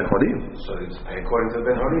Mevayesh the Ben Chorim, So it's pay according to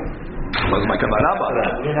Ben Chorim. what's my kavanah?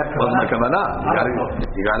 What's my kavanah?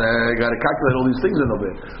 You gotta calculate all these things in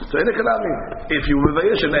over. So in the Kalami, if you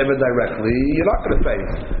Mevayesh an Eved directly, you're not going to pay.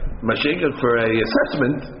 Mashiach for a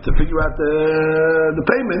assessment to figure out the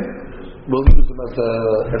payment. We'll use them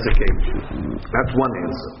as a cage. That's one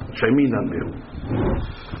answer. Shemin Amir.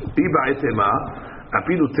 Iba etema,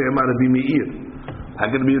 apilu tema Rabbi Meir. How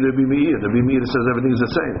can it be Rabbi Meir? Rabbi Meir says everything is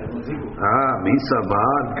the same.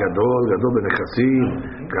 Misavan, gadol, gadol benechassim,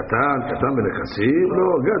 katan benechassim, no,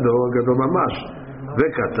 gadol mamash.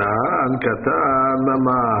 Vekatan, katan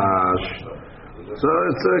mamash. So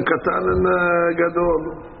it's katan and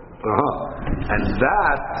gadol. And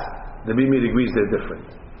that, the Rabbi Meir agrees they're different.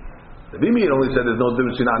 The Bimir only said there's no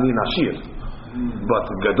difference between Ani and Ashir. But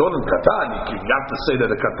Gadol and Katan, you have to say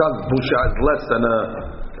that a Katan Busha is less than a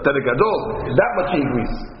Gadol. That much he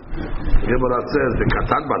agrees. The Gemara says the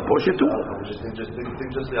Katan bar Boshet too? Just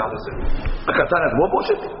the opposite. A Katan has more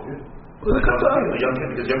Boshet? What's a Katan? The young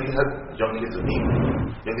kids are mean.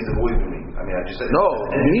 Young kids avoid me. I mean, I just said. No,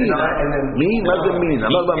 mean doesn't mean.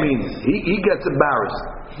 I'm not about mean. He gets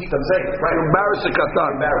embarrassed. I'm saying, right. You embarrass a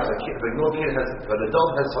Katan. Embarrassed. An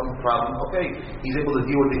adult has some problem. Okay, he's able to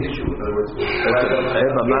deal with the issue. In other words,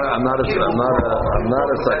 I'm not a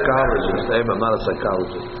psychologist. I'm not a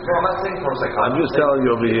psychologist. No, I'm not saying for a psychologist. I'm just telling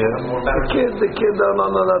you over here. The kid don't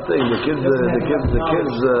know nothing. The kid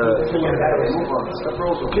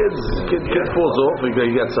falls off. He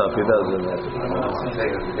gets up. He doesn't.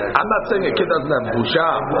 I'm not saying a kid doesn't have busha.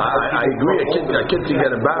 I agree. A kid can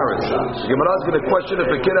get embarrassed. Gemara is going to question if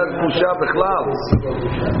a kid has busha b'chlal.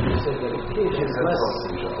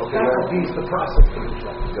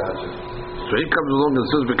 So he comes along and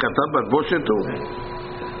says, "V'katan bar Boshe too."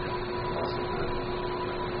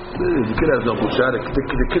 The kid has no busha.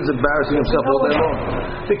 The kid's embarrassing himself all day long.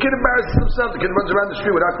 The kid embarrasses himself. The kid runs around the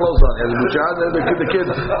street without clothes on. He has busha. The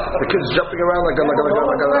kid's jumping around like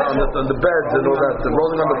on the beds and all that, and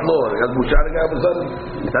rolling on the floor. He has busha. All of a sudden,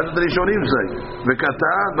 that's what the Rishonim say.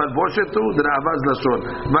 V'katan bar Boshe too. The Avaz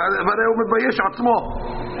lashon. V'arei hu mevayesh atzmo.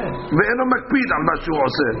 Ve'eno makpid al ma shu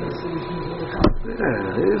oseh.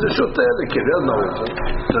 He's a shoter, the kid. He doesn't know it.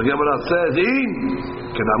 So the Gemara says, "In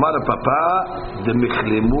kedamar papa de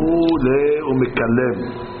michlimu le umikalem,"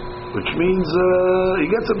 which means he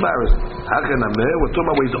gets embarrassed. How can we're talking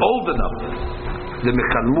about when he's old enough. The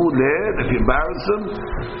michalmu le, if you embarrass him,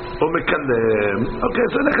 umikalem. Okay,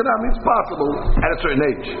 so the kedam means possible at a certain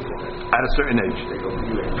age. At a certain age.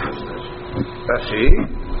 Rashi.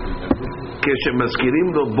 כשמזכירים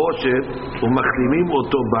לו בושת ומחלימים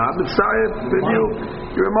אותו בה, מצטער, בדיוק.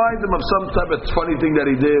 You remind them of some type of funny thing that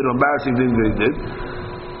he did or embarrassing thing that he did.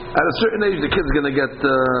 At a certain age, the kid's going to get,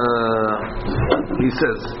 he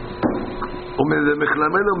says,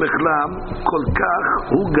 ומחלמנו מחלם כל כך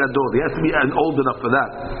הוא גדול. He has to be old enough for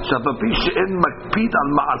that. שאפי שאין מקפיד על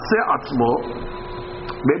מעשה עצמו,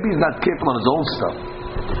 maybe he's not careful on his own stuff.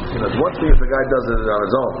 It's one thing if the guy does it on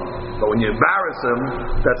his own, but when you embarrass him,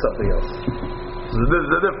 that's something else. So this is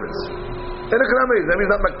the difference. In the Kamma, that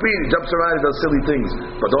means not makpid. He jumps around, he does silly things,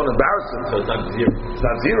 but don't embarrass him. So it's not zero. It's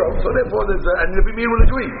not zero. So therefore, there's and the Bimir will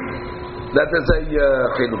agree that there's a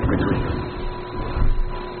chiluk between them.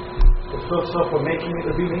 So for making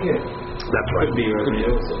it a Bimir. That's right. Could be Rabbi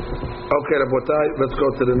also. Okay, Rabotai, let's go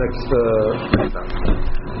to the next.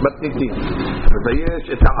 מתניתים, מבייש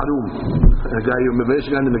את הערום, הגיא הוא מבייש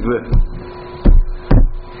גם למקווה,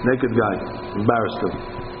 naked guy, embarrassed him,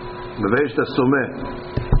 מבייש את הסומה,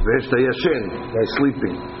 מבייש את הישן, guy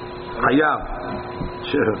sleeping, חייב,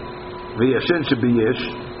 וישן שבייש,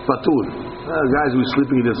 פטור, guys who are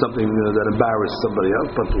sleeping he did something that embarrassed somebody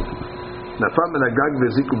else, פטור, נפל מן הגג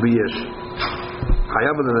והזיק ובייש,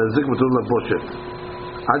 חייב מן הזיק ותור לבושת,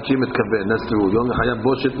 עד שהיא מתכוון, נסתרו, יום לחייב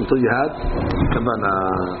בושת נטול יד, כוונה,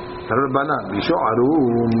 תראה רבנן, בישו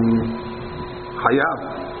ערום, חייב.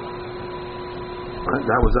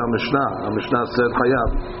 That was our Mishnah said חייב.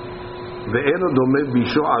 ואינו דומה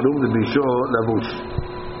בישו ערום לבישו לבוש.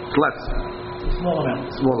 It's less. Small amount.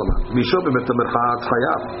 Small amount. Bishop bet merchat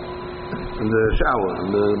chayav in the shower, in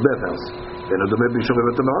the bathhouse. And the bishop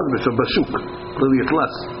bet merchat, bishop bashuk. Clearly it's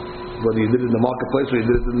less. But he did it in the marketplace, or he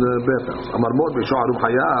did it in the bathhouse. Amar mod bishop arum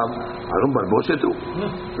chayav, arum barboshetu.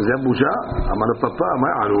 Zeh busha. Amar papa,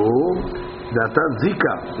 my arum. Data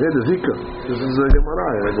zika. Yeah, the zika. This is the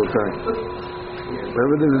Gemara.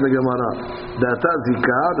 Everything is in the Gemara. Data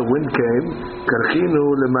zika. The wind came. Karchinu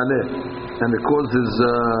lemane. And it caused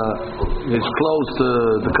his clothes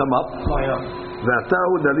to come up.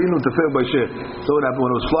 V'atahu dalinu tefer b'sheh. So what happened when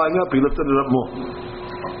it was flying up? He lifted it up more.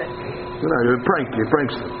 You know, you're a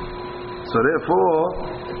prankster. So therefore,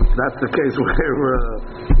 that's the case where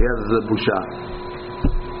he has the busha.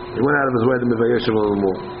 He went out of his way to mevayesh him a little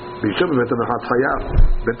more. Bishop bet merchat chayav,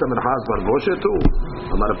 bet merchat barboshetu.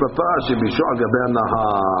 Amar papa shebishu al gabei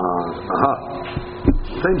nahar. Aha.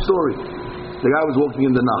 Same story. The guy was walking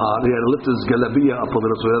in the Nahar. He had to lift his galabiyah up a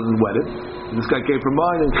little so he doesn't wet it. And this guy came from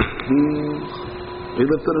behind and he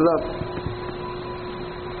lifted it up.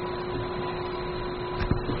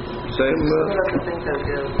 Same. You have to think that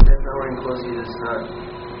there's no wearing clothes he does not.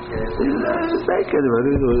 He's naked.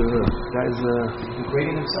 Guy's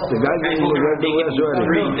Degrading himself. the guy's already.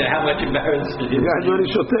 How much embarrassment? The guy's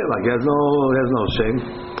already shoteh. Like he has no shame.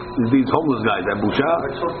 These homeless guys have busha.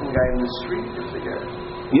 We're talking guy in the street. If the guy.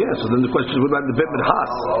 Yeah, so then the question is, what about the bet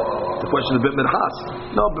midhas? The question of bet midhas.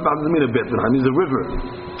 No, but doesn't mean a bet midhas. It means a river.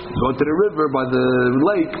 Go to the river by the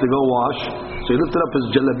lake to go wash. So he lifted up his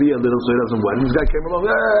jalabiyah a little so he doesn't wet. And this guy came along,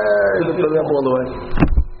 hey, he lifted it up all the way.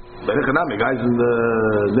 But economic guys in the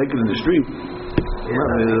naked in the street. Yeah,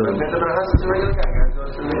 but the Barahas is a regular guy.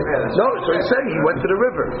 Goes to the river. No, so he's saying he went to the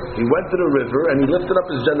river. He went to the river and he lifted up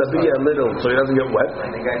his jalabiyah a little so he doesn't get wet.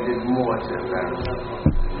 And the guy did more to embarrass.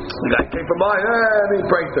 The guy came from behind, and he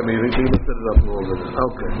pranked him. He lifted it up a little bit.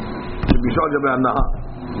 Okay. Bishol Jabal Nahar.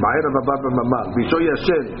 Ma'ir of Abba Mama. Bishol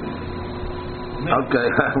Yashin. Okay.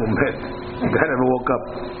 The guy never woke up.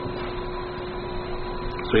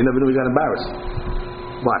 So he never knew he got embarrassed.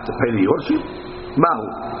 What? To pay the Yorshi? Mahu.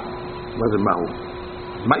 What is it Mahu?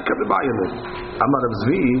 Mai Kamebayalet. Amar of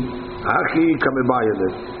Zvi. Achi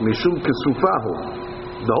Kamebayalet. Mishum Kesufahu.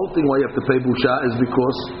 The whole thing why you have to pay busha is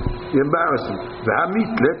because you're embarrassing.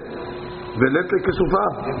 V'hamitlet ve'letle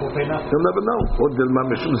kesufah. You'll never know. Odilma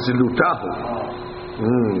mishum zilutahu.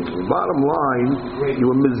 Bottom line, you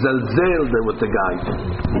were mizalzel there with the guy.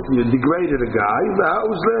 You degraded a guy.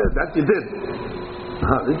 Who's there? That you did.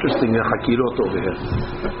 Interesting hakirot over here.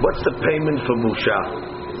 What's the payment for busha?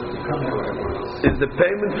 Is the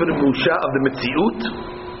payment for the busha of the metziut?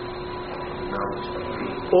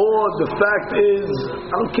 Or the fact is,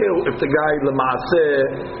 I don't care if the guy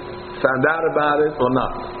Lamaaseh found out about it or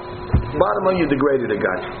not. Bottom line, you degraded a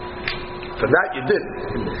guy. For that you did.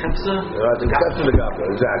 That's the guy,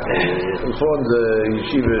 exactly. This one's a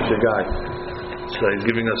yeshiva guy. So he's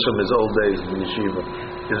giving us from his old days in yeshiva.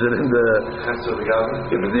 Is it in the? That's the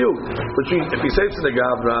Gavra. It's you. But if he says to the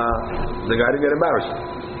Gavra, the guy didn't get embarrassed.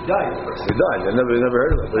 He died. He died. I never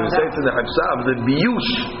heard of it. But he says to the Hafsav, the biyush.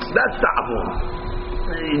 That's the avon.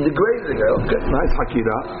 He degraded the guy. Okay, nice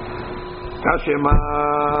hakira. Kashema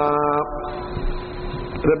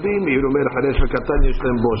Rabim Yerumer Haresh Katan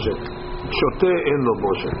Yeshlem Boshet. Shote en lo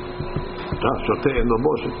boshet. Shote en lo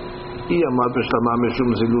boshet. Iyamad Beshlama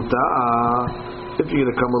Meshum Ziluta. If you're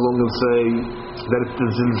going to come along and say that it's the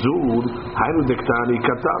zilzul, Hainu Dektani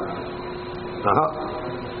Katan.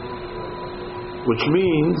 Which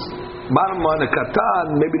means, bottom line, a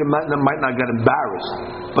katan, maybe the man might not get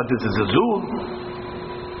embarrassed, but this is a zul.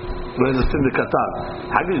 Where's the sin the katan?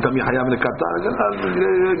 How can you tell me hayam in the katan?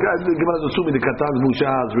 Give us assuming the katan's busha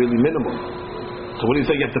is really minimal. So what do you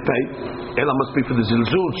say you have to pay? Ela must be for the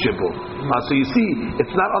zilzul shibur. So you see,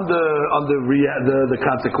 it's not on the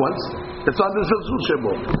consequence. It's on the zilzul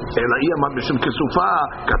shibur. Ela iyamad mishum kesufa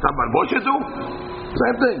katan bar boshetu.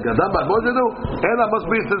 Same thing. Katan bar boshetu. Ela must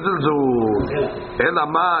be for zilzul. Ela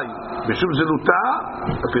mai mishum ziluta.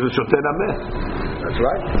 Afilu shoteh nameh. That's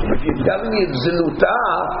right. If you're telling me it's ziluta,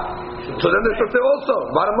 so then the shoteh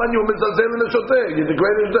also. Bottom line, you mitzalzel in the shoteh. You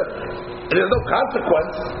degrade it. There's no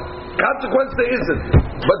consequence. Consequence there isn't,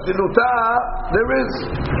 but ziluta there is.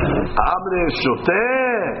 Amre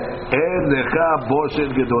shoteh en lecha boshet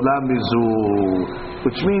gedola mizu,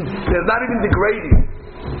 which means they're not even degrading.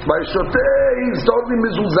 By shoteh, he's totally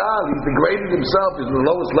mizuzal. He's degraded himself. He's in the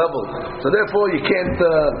lowest level. So therefore, you can't.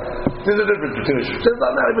 There's a difference between a shoteh.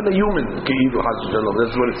 Not even a human.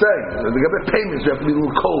 That's what it's saying. The gabbai payments, you have to be a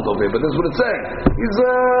little cold over here, but that's what it's saying. He's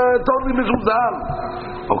totally mizuzal.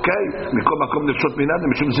 Okay? מכל מקום נפשות מינן,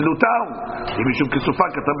 משום זילותיו. אם משום כסופה,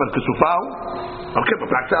 כתב בר כסופה. Okay, but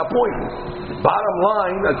back to our point. Bottom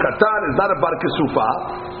line, a katan is not a bar kesufa,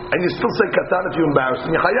 and you still say katan if you embarrass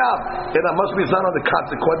him. Chayav. And that must be it's not on the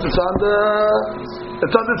consequence. It's on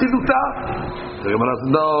the ziluta. The Gemara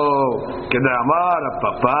says no. Kene'amar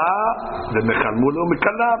papa v'mechalmulo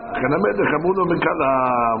mikalam. Kene'amar mechalmulo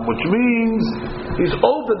mikalam, which means he's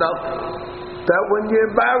old enough that when you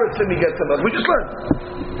embarrass him, he gets him. We just learned.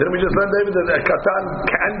 Didn't we just learn, David, that a katan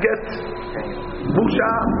can get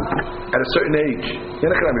busha at a certain age? If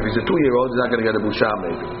he's a 2-year-old, he's not going to get a busha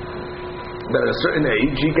maybe. But at a certain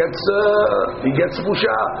age, he gets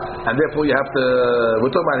busha, and therefore you have to. We're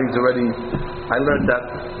talking about he's already. I learned that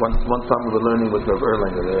one time we were learning with Rav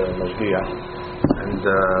Erlanger, the Mashgiach, and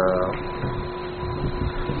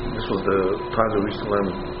this was the times we used to learn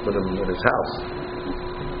with him at his house.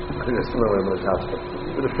 I think I still learn with him at his house, but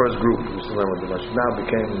we were the first group we used to learn with him. Now it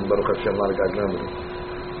became Baruch Hashem, a lot of guys learn with him.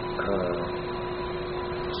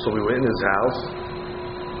 So we were in his house,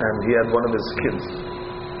 and he had one of his kids.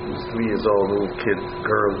 He was 3 years old, little kid,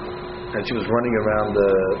 girl, and she was running around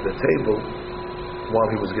the table while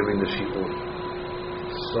he was giving the shiur.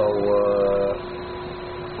 So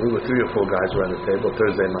we were 3 or 4 guys around the table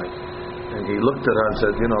Thursday night, and he looked at her and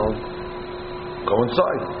said, go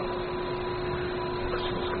inside.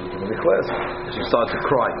 She was going to give me class. She started to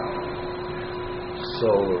cry. So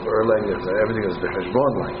Erlanger said, everything is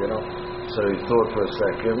b'heshbon, So he thought for a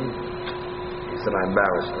second. He said, I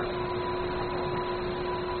embarrassed her.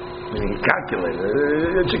 Meaning he calculated.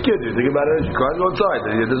 It's a kid. You think about it. She cried. Go inside.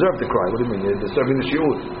 You deserve to cry. What do you mean? You're disturbing the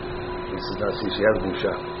shiur. He says, no, see, she has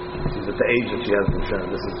busha. She's at the age that she has busha.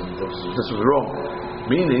 This was wrong.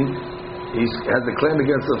 Meaning, he has a claim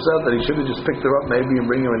against himself that he should have just picked her up maybe and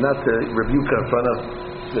bring her and not to rebuke her in front of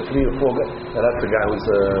the 3 or 4 guys. Now that's the guy who's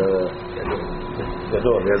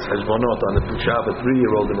Gadol. He has heshbonot on the busha of a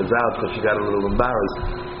 3-year-old in his house because she got a little embarrassed.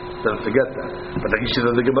 Don't forget that. But like you should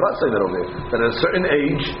have the Gemara say that over here. That at a certain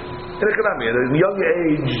age, in a young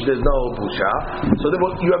age, there's no busha. So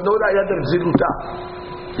you have no raya that ziluta.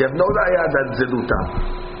 You have no raya that ziluta.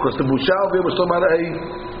 Because the busha over here was talking about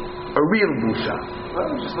a real busha. Why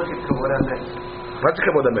don't we just look at Kavod Amet? What's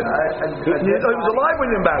Kavod Amet? He was alive when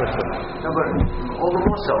you embarrassed him. No, but all the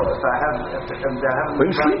more so. If When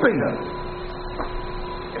you're sleeping.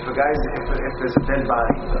 If there's a dead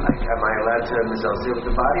body, am I allowed to mizalzil with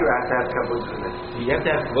the body, or I have to have Kavod Amet? You have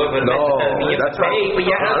to have Kavod Amet. No, that's not. But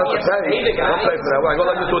you have to pay the guy. Don't pay for that. I go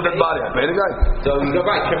like this to a dead body. I pay the guy. So you go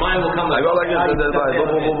right. Shemai will come. I go like this to a dead body.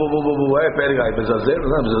 Hey, pay the guy. Mizalzil,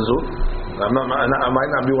 not mizalzil. I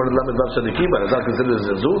might not be one of the Lamed Vav Tzadikim, but it's not considered a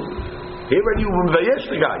zilzul. Here already you mevayesh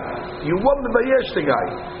the guy. You won mevayesh the guy.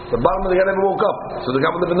 The bottom of the guy never woke up, so the guy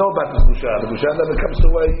will never know about this busha. The busha never comes to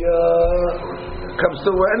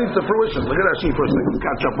any to fruition. Look at that sheet for a second. Let's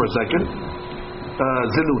catch up for a second.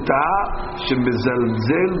 Ziluta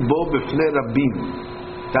shemizalzel bo b'fnei rabim.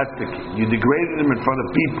 That's the key. You degraded him in front of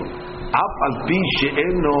people. Af al pi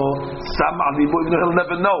she'eno sam alibo. Even though he'll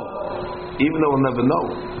never know. Even though he'll never know.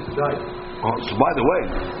 Right. Oh, so by the way,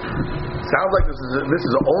 sounds like this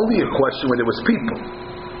is only a question when there was people.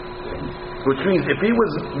 Which means if he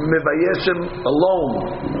was mevayeshim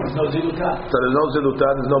alone, There's no ziluta. so there's no ziluta,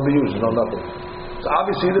 there's no biyush, no nothing. So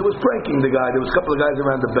obviously there was pranking the guy. There was a couple of guys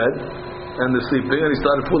around the bed, and they're sleeping, and he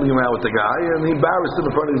started fooling him out with the guy, and he embarrassed him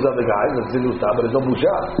in front of these other guys. That's ziluta, but there's no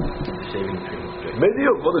busha. Maybe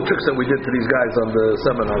all the tricks that we did to these guys on the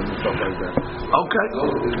seminars and stuff like that. Okay.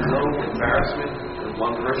 There's no embarrassment.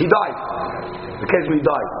 He died. The case where he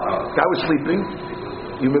died. Guy was sleeping.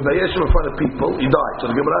 You mevayesh him in front of people. He died. So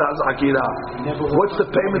the Gemara has akira. What's the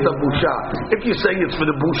payment of busha? If you say it's for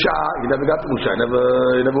the busha, he never got the busha.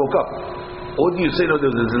 He never woke up. Or do you say no?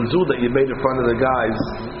 There's a zilzul that you made in front of the guys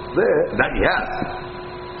there that he has.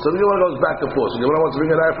 So the Gemara goes back and forth. So the Gemara wants to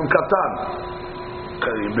bring it out from katan.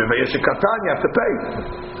 Mevayesh katan, you have to pay.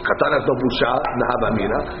 Katan has no busha, nahab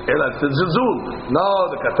amina. Ela it's the zilzul. No,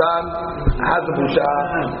 the katan has the busha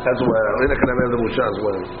as well. Ela can have the busha as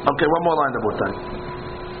well. Okay, one more line about that.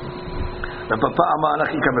 The papa amar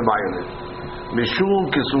achi kamebayel. Mishum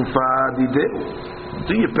kesufa dideu.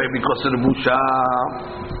 Do you pay because of the busha?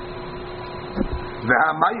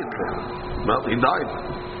 Ve'hamayit. Well, he died.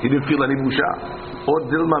 He didn't feel any busha. Or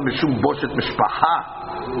dilma mishum boshet mishpaha.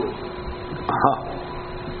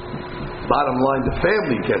 Bottom line, the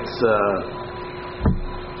family gets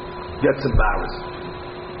embarrassed.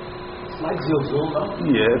 It's like zilzul, no?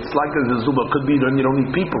 Yeah, it's like a zilzul, but it could be when you don't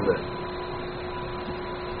need people there.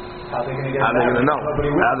 How are they going to get How are they going to know?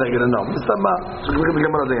 Nobody will. How are they going to know? Mr. Ma, so look at the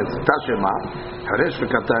Gemara's answer. Tashema, Haresh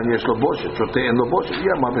v'katan yesh lo boshet, shoteh en lo boshet.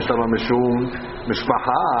 Yama b'shtama mishum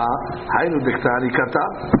mishpacha, haynu b'ktani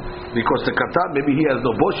katan. Because the katan, maybe he has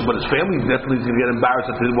no boshet, but his family definitely is going to get embarrassed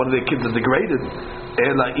if one of their kids is degraded.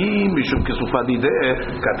 Ela'im mishum kesufah dideh,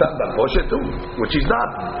 katan bar boshet too, which he's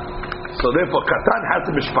not. So therefore, katan has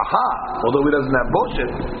the mishpacha, although he doesn't have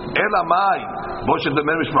boshet. Elamai, boshet the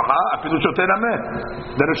mishpacha, afilu shoteh nameh.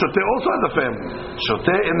 Then a shoteh also has a family.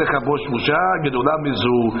 Shoteh in the chabosh busha, gedula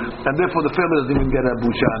mizu, and therefore the family doesn't even get a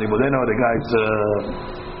busha anymore. They know the guys.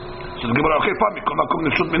 So the Gemara, okay, fine. Mikol makom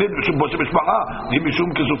neshut minit, mishum boshet mishpacha, di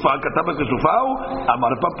mishum kesufah, katan kesufah,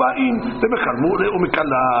 amar papaim, demechalmu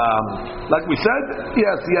le'umikalam. Like we said,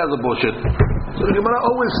 yes, he has a boshet. So the Gemara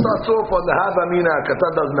always starts off on the Havamina,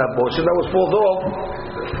 Katan doesn't have boshet. That was falls off.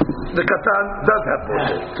 The Katan does have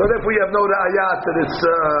boshet. So therefore you have no ra'ayah to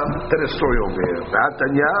this story over here.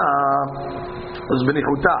 V'atanya was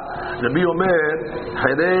benichuta. Rabbi Omer,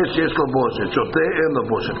 Haresh yesh lo boshet, shoteh en lo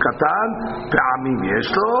boshet. Katan, pe'amim yesh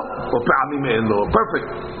lo, or pe'amim en lo.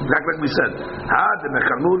 Perfect. Exactly like we said. Had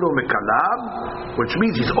mechalmulu mekalam, which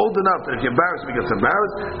means he's old enough that if you're embarrassed, he gets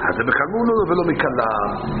embarrassed. Had mechalmulu velo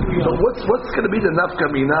mekalam. So what's going to be the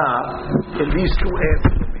nafkamina in these two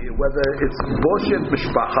answers? Whether it's boshet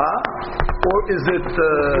mishpacha or is it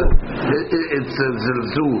it's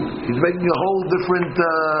zilzul? He's making a whole different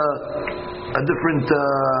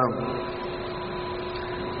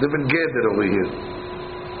different gather over here.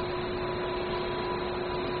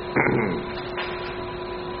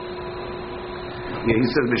 Yeah, he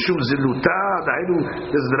says mishum ziluta.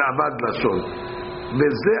 This is Ravad lashon.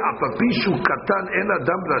 V'zeh apapishu katan en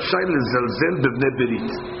adam rashay lezalzel b'bnei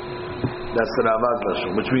berit. That's the Ravad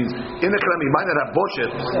lashon, which means in the Kalam he might not have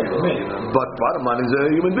boshet, but bottom line is a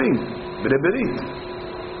human being, b'nei berit.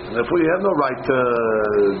 And therefore you have no right to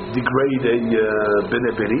degrade a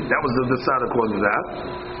b'nei berit. That was the side according to that.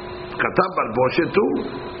 Katan bar boshet too.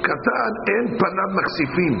 Katan en panav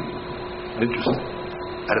maksifim. Interesting.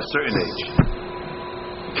 At a certain age.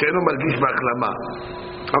 She'enu margish ba'achlama.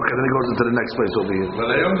 Okay, then he goes into the next place over here. אבל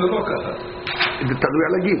היום זה לא ככה. זה תלוי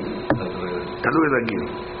על הגיל. תלוי על הגיל.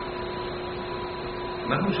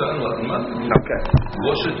 אנחנו שאלנו, מה? אוקיי.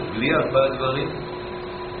 בושת בלי ארבעה דברים?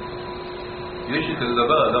 יש את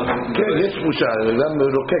הדבר, אדם... כן, יש בושה, אדם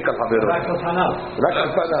רוקק על חברו. רק על פניו. רק על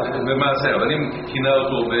פניו. במעשה, אבל אם כינה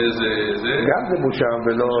אותו באיזה... גם זה בושה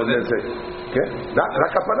ולא זה. כן?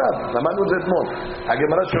 רק על פניו. למדנו את זה אתמול.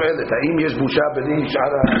 הגמרא שואלת, האם יש בושה בלי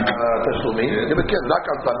שאר התשלומים? כן, רק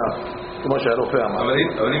על פניו. כמו שהרופא אמר.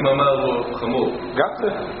 אבל אם אמר לו חמור. גם זה.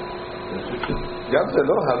 גם זה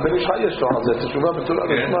לא, הרבה נשחא יש לו, זה תשובה בתורה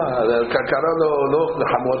נשמע, קרא לו לא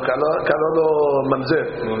חמור, קרא לו ממזר.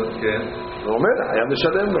 כן. הוא אומר, היה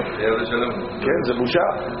משלם לו. היה משלם לו. כן, זה בושה.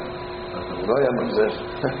 הוא לא היה ממזר.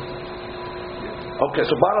 Okay,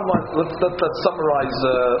 so bottom line,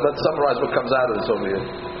 let's summarize what comes out of this over here.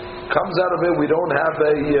 Comes out of it, we don't have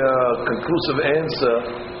a conclusive answer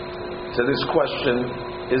to this question.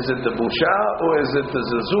 Is it the busha, or is it the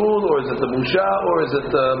zazul, or is it the busha, or is it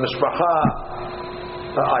the mishpacha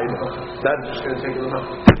item? That's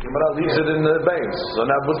Gemara leaves it in the veins. So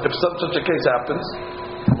now, if such a case happens,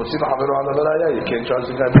 you can't charge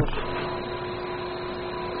the guy busha.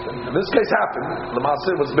 In this case happened. The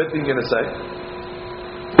Maaseh was betting going to say,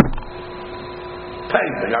 pay.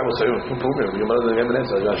 The guy will say, prove me. Gemara doesn't give an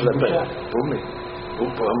answer. I should have paid. Prove me. You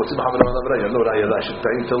have no raya. I should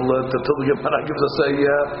pay until the Gemara gives us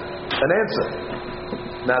an answer.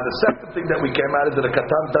 Now the second thing that we came out is that a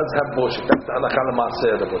katan does have boshet. That's the halakha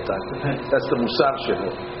l'maaseh rabotai. That's the musar shehu.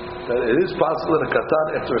 It is possible that a katan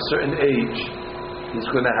after a certain age he's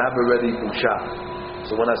going to have already busha.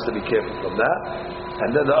 So one has to be careful from that. And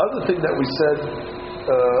then the other thing that we said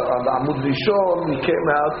on the Amud Rishon, we came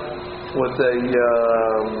out with a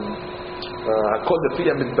Hakol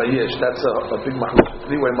Lefiya Mitbayesh. That's a big mahloket,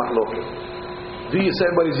 three-way mahloket. Do you say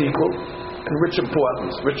everybody's equal? And rich and poor, at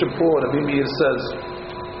least. Rich and poor, Rabbi Meir says,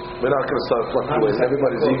 we're not going to start fluctuating.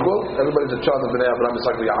 Everybody's equal. Everybody's a child of Bnei Abraham,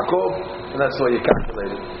 Yitzchak, Yaakov, and that's the way you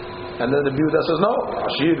calculate it. And then the view that says, no,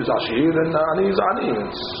 Ashir is Ashir, and Ani is Ani.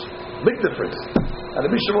 It's a big difference. And the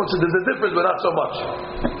Mishnah says, there's a difference, but not so much.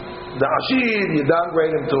 The Ashir, you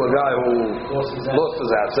downgrade him to a guy who lost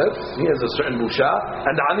his assets. He has a certain busha.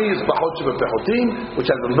 And the Ani is Pachot Sheba Pechotim, which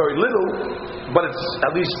has very little, but it's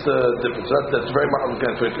at least the difference. That's very much,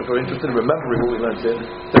 if you're interested in remembering what we learned here,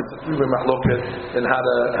 that's the three-way mahloket and how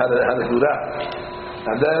to do that.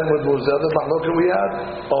 And then what was the other mahloket we had?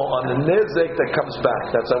 On the nezek that comes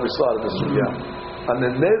back. That's how we started this sugya. On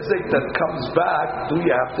the nezek that comes back, do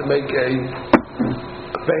you have to make a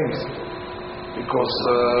payment? because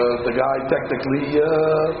the guy technically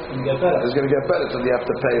is going to get better, so you have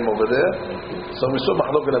to pay him over there. So we saw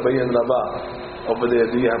Mahlok Rabbi and Rava over there.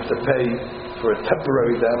 Do you have to pay for a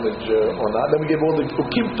temporary damage or not? Then we gave all the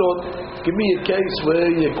ukimtot. Give me a case where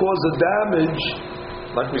you cause a damage,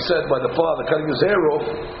 like we said, by the father cutting his hair off,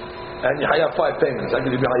 and you have 5 payments. I can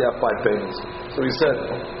give you 5 payments. So he said,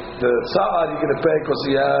 the tza'ar you're going to pay because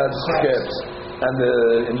he has scabs,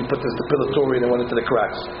 and you put this depilatory and it went into the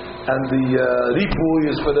cracks, and the ripui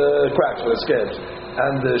is for the cracks, for the scabs,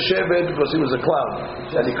 and the shevet because he was a clown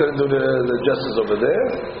and he couldn't do the justice over there,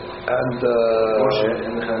 and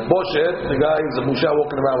Boshet, the guy is a musha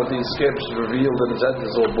walking around with these scabs revealed and his head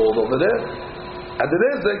is all bald over there, and the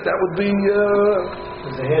Nezek, that would be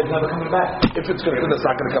the hair's never coming back. if it's going to, it's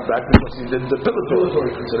not going to come back because he did the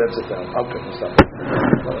depilatory, so that's it down. Okay, stop.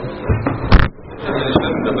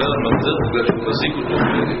 מדבר על ממזר בגלל שהוא מזיק אותו.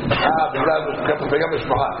 בגלל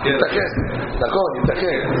משפחה. יתקן, נכון,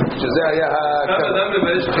 יתקן. שזה היה כמה אדם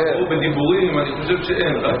מבייש חברו בדיבורים, אני חושב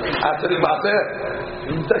שאין רק. צריך מעשה?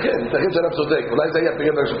 יתקן שאתה צודק. אולי זה היה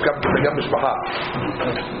בגלל משפחה.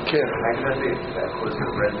 כן.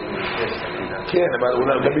 כן, אבל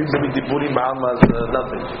אולי גם אם זה מדיבורים בעם אז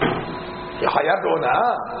nothing. חייב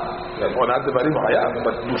בהונאה. הונאת דברים חייב,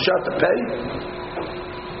 אבל בושה תפי?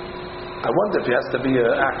 I wonder if it has to be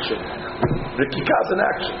an action. Rikika is an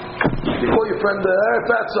action. You call your friend,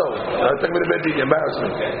 fatso. Take me to bed, you embarrass me.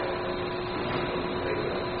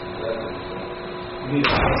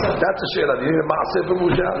 That's a shit. You need a maaseh for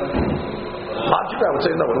Musha? Logically, I would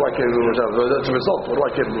say no. What do I care for Musha? That's a result. What do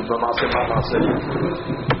I care for maaseh?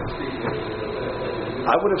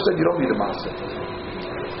 I would have said you don't need a maaseh.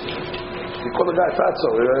 You call the guy fatso.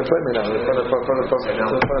 Play me now. In front of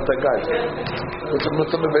that guy. What's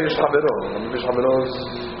the Meish Hamero? Meish Hamero is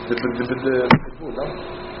the food, no?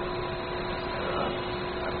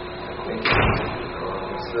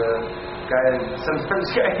 Guy, sometimes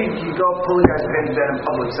I think you go pull a guy's pants down in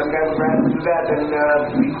public. Some guy would rather do that than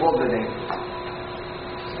be called the name.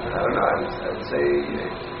 I don't know. I would say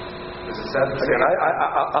there's a sad thing. Again,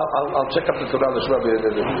 I'll check up the Torah the Shrabi.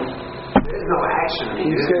 There's no action.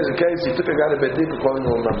 In this case, he took a guy to Bedin and calling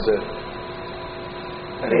him Mamzer.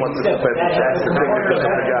 And he wanted to pay the tax to take the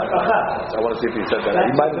guy. I want to see if he said that.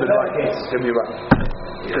 He might have been right. He'll be right.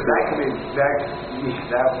 Because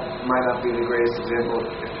that might not be the greatest example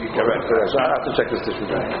if you correct. So I have to check this issue.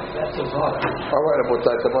 That's so hard. All right, about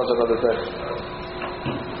that. Tomorrow's another text.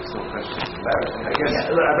 So embarrassing. I guess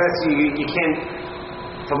you can't.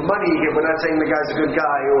 For money, we're not saying the guy's a good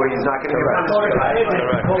guy or he's not going to get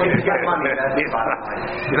punished. He's got money.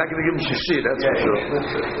 You're not going to give him shishi, that's for sure.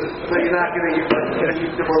 So you're not going to give him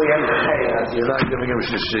pay. You're not giving him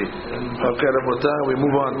shishi. Okay, Rabotah, we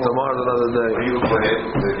move on. Tomorrow's another day. Okay.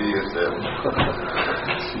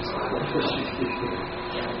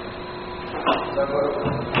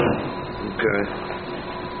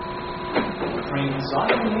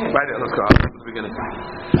 Right, let's go. Let's begin.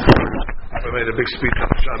 We made a big speech on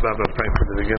Shabbat, praying for the beginning.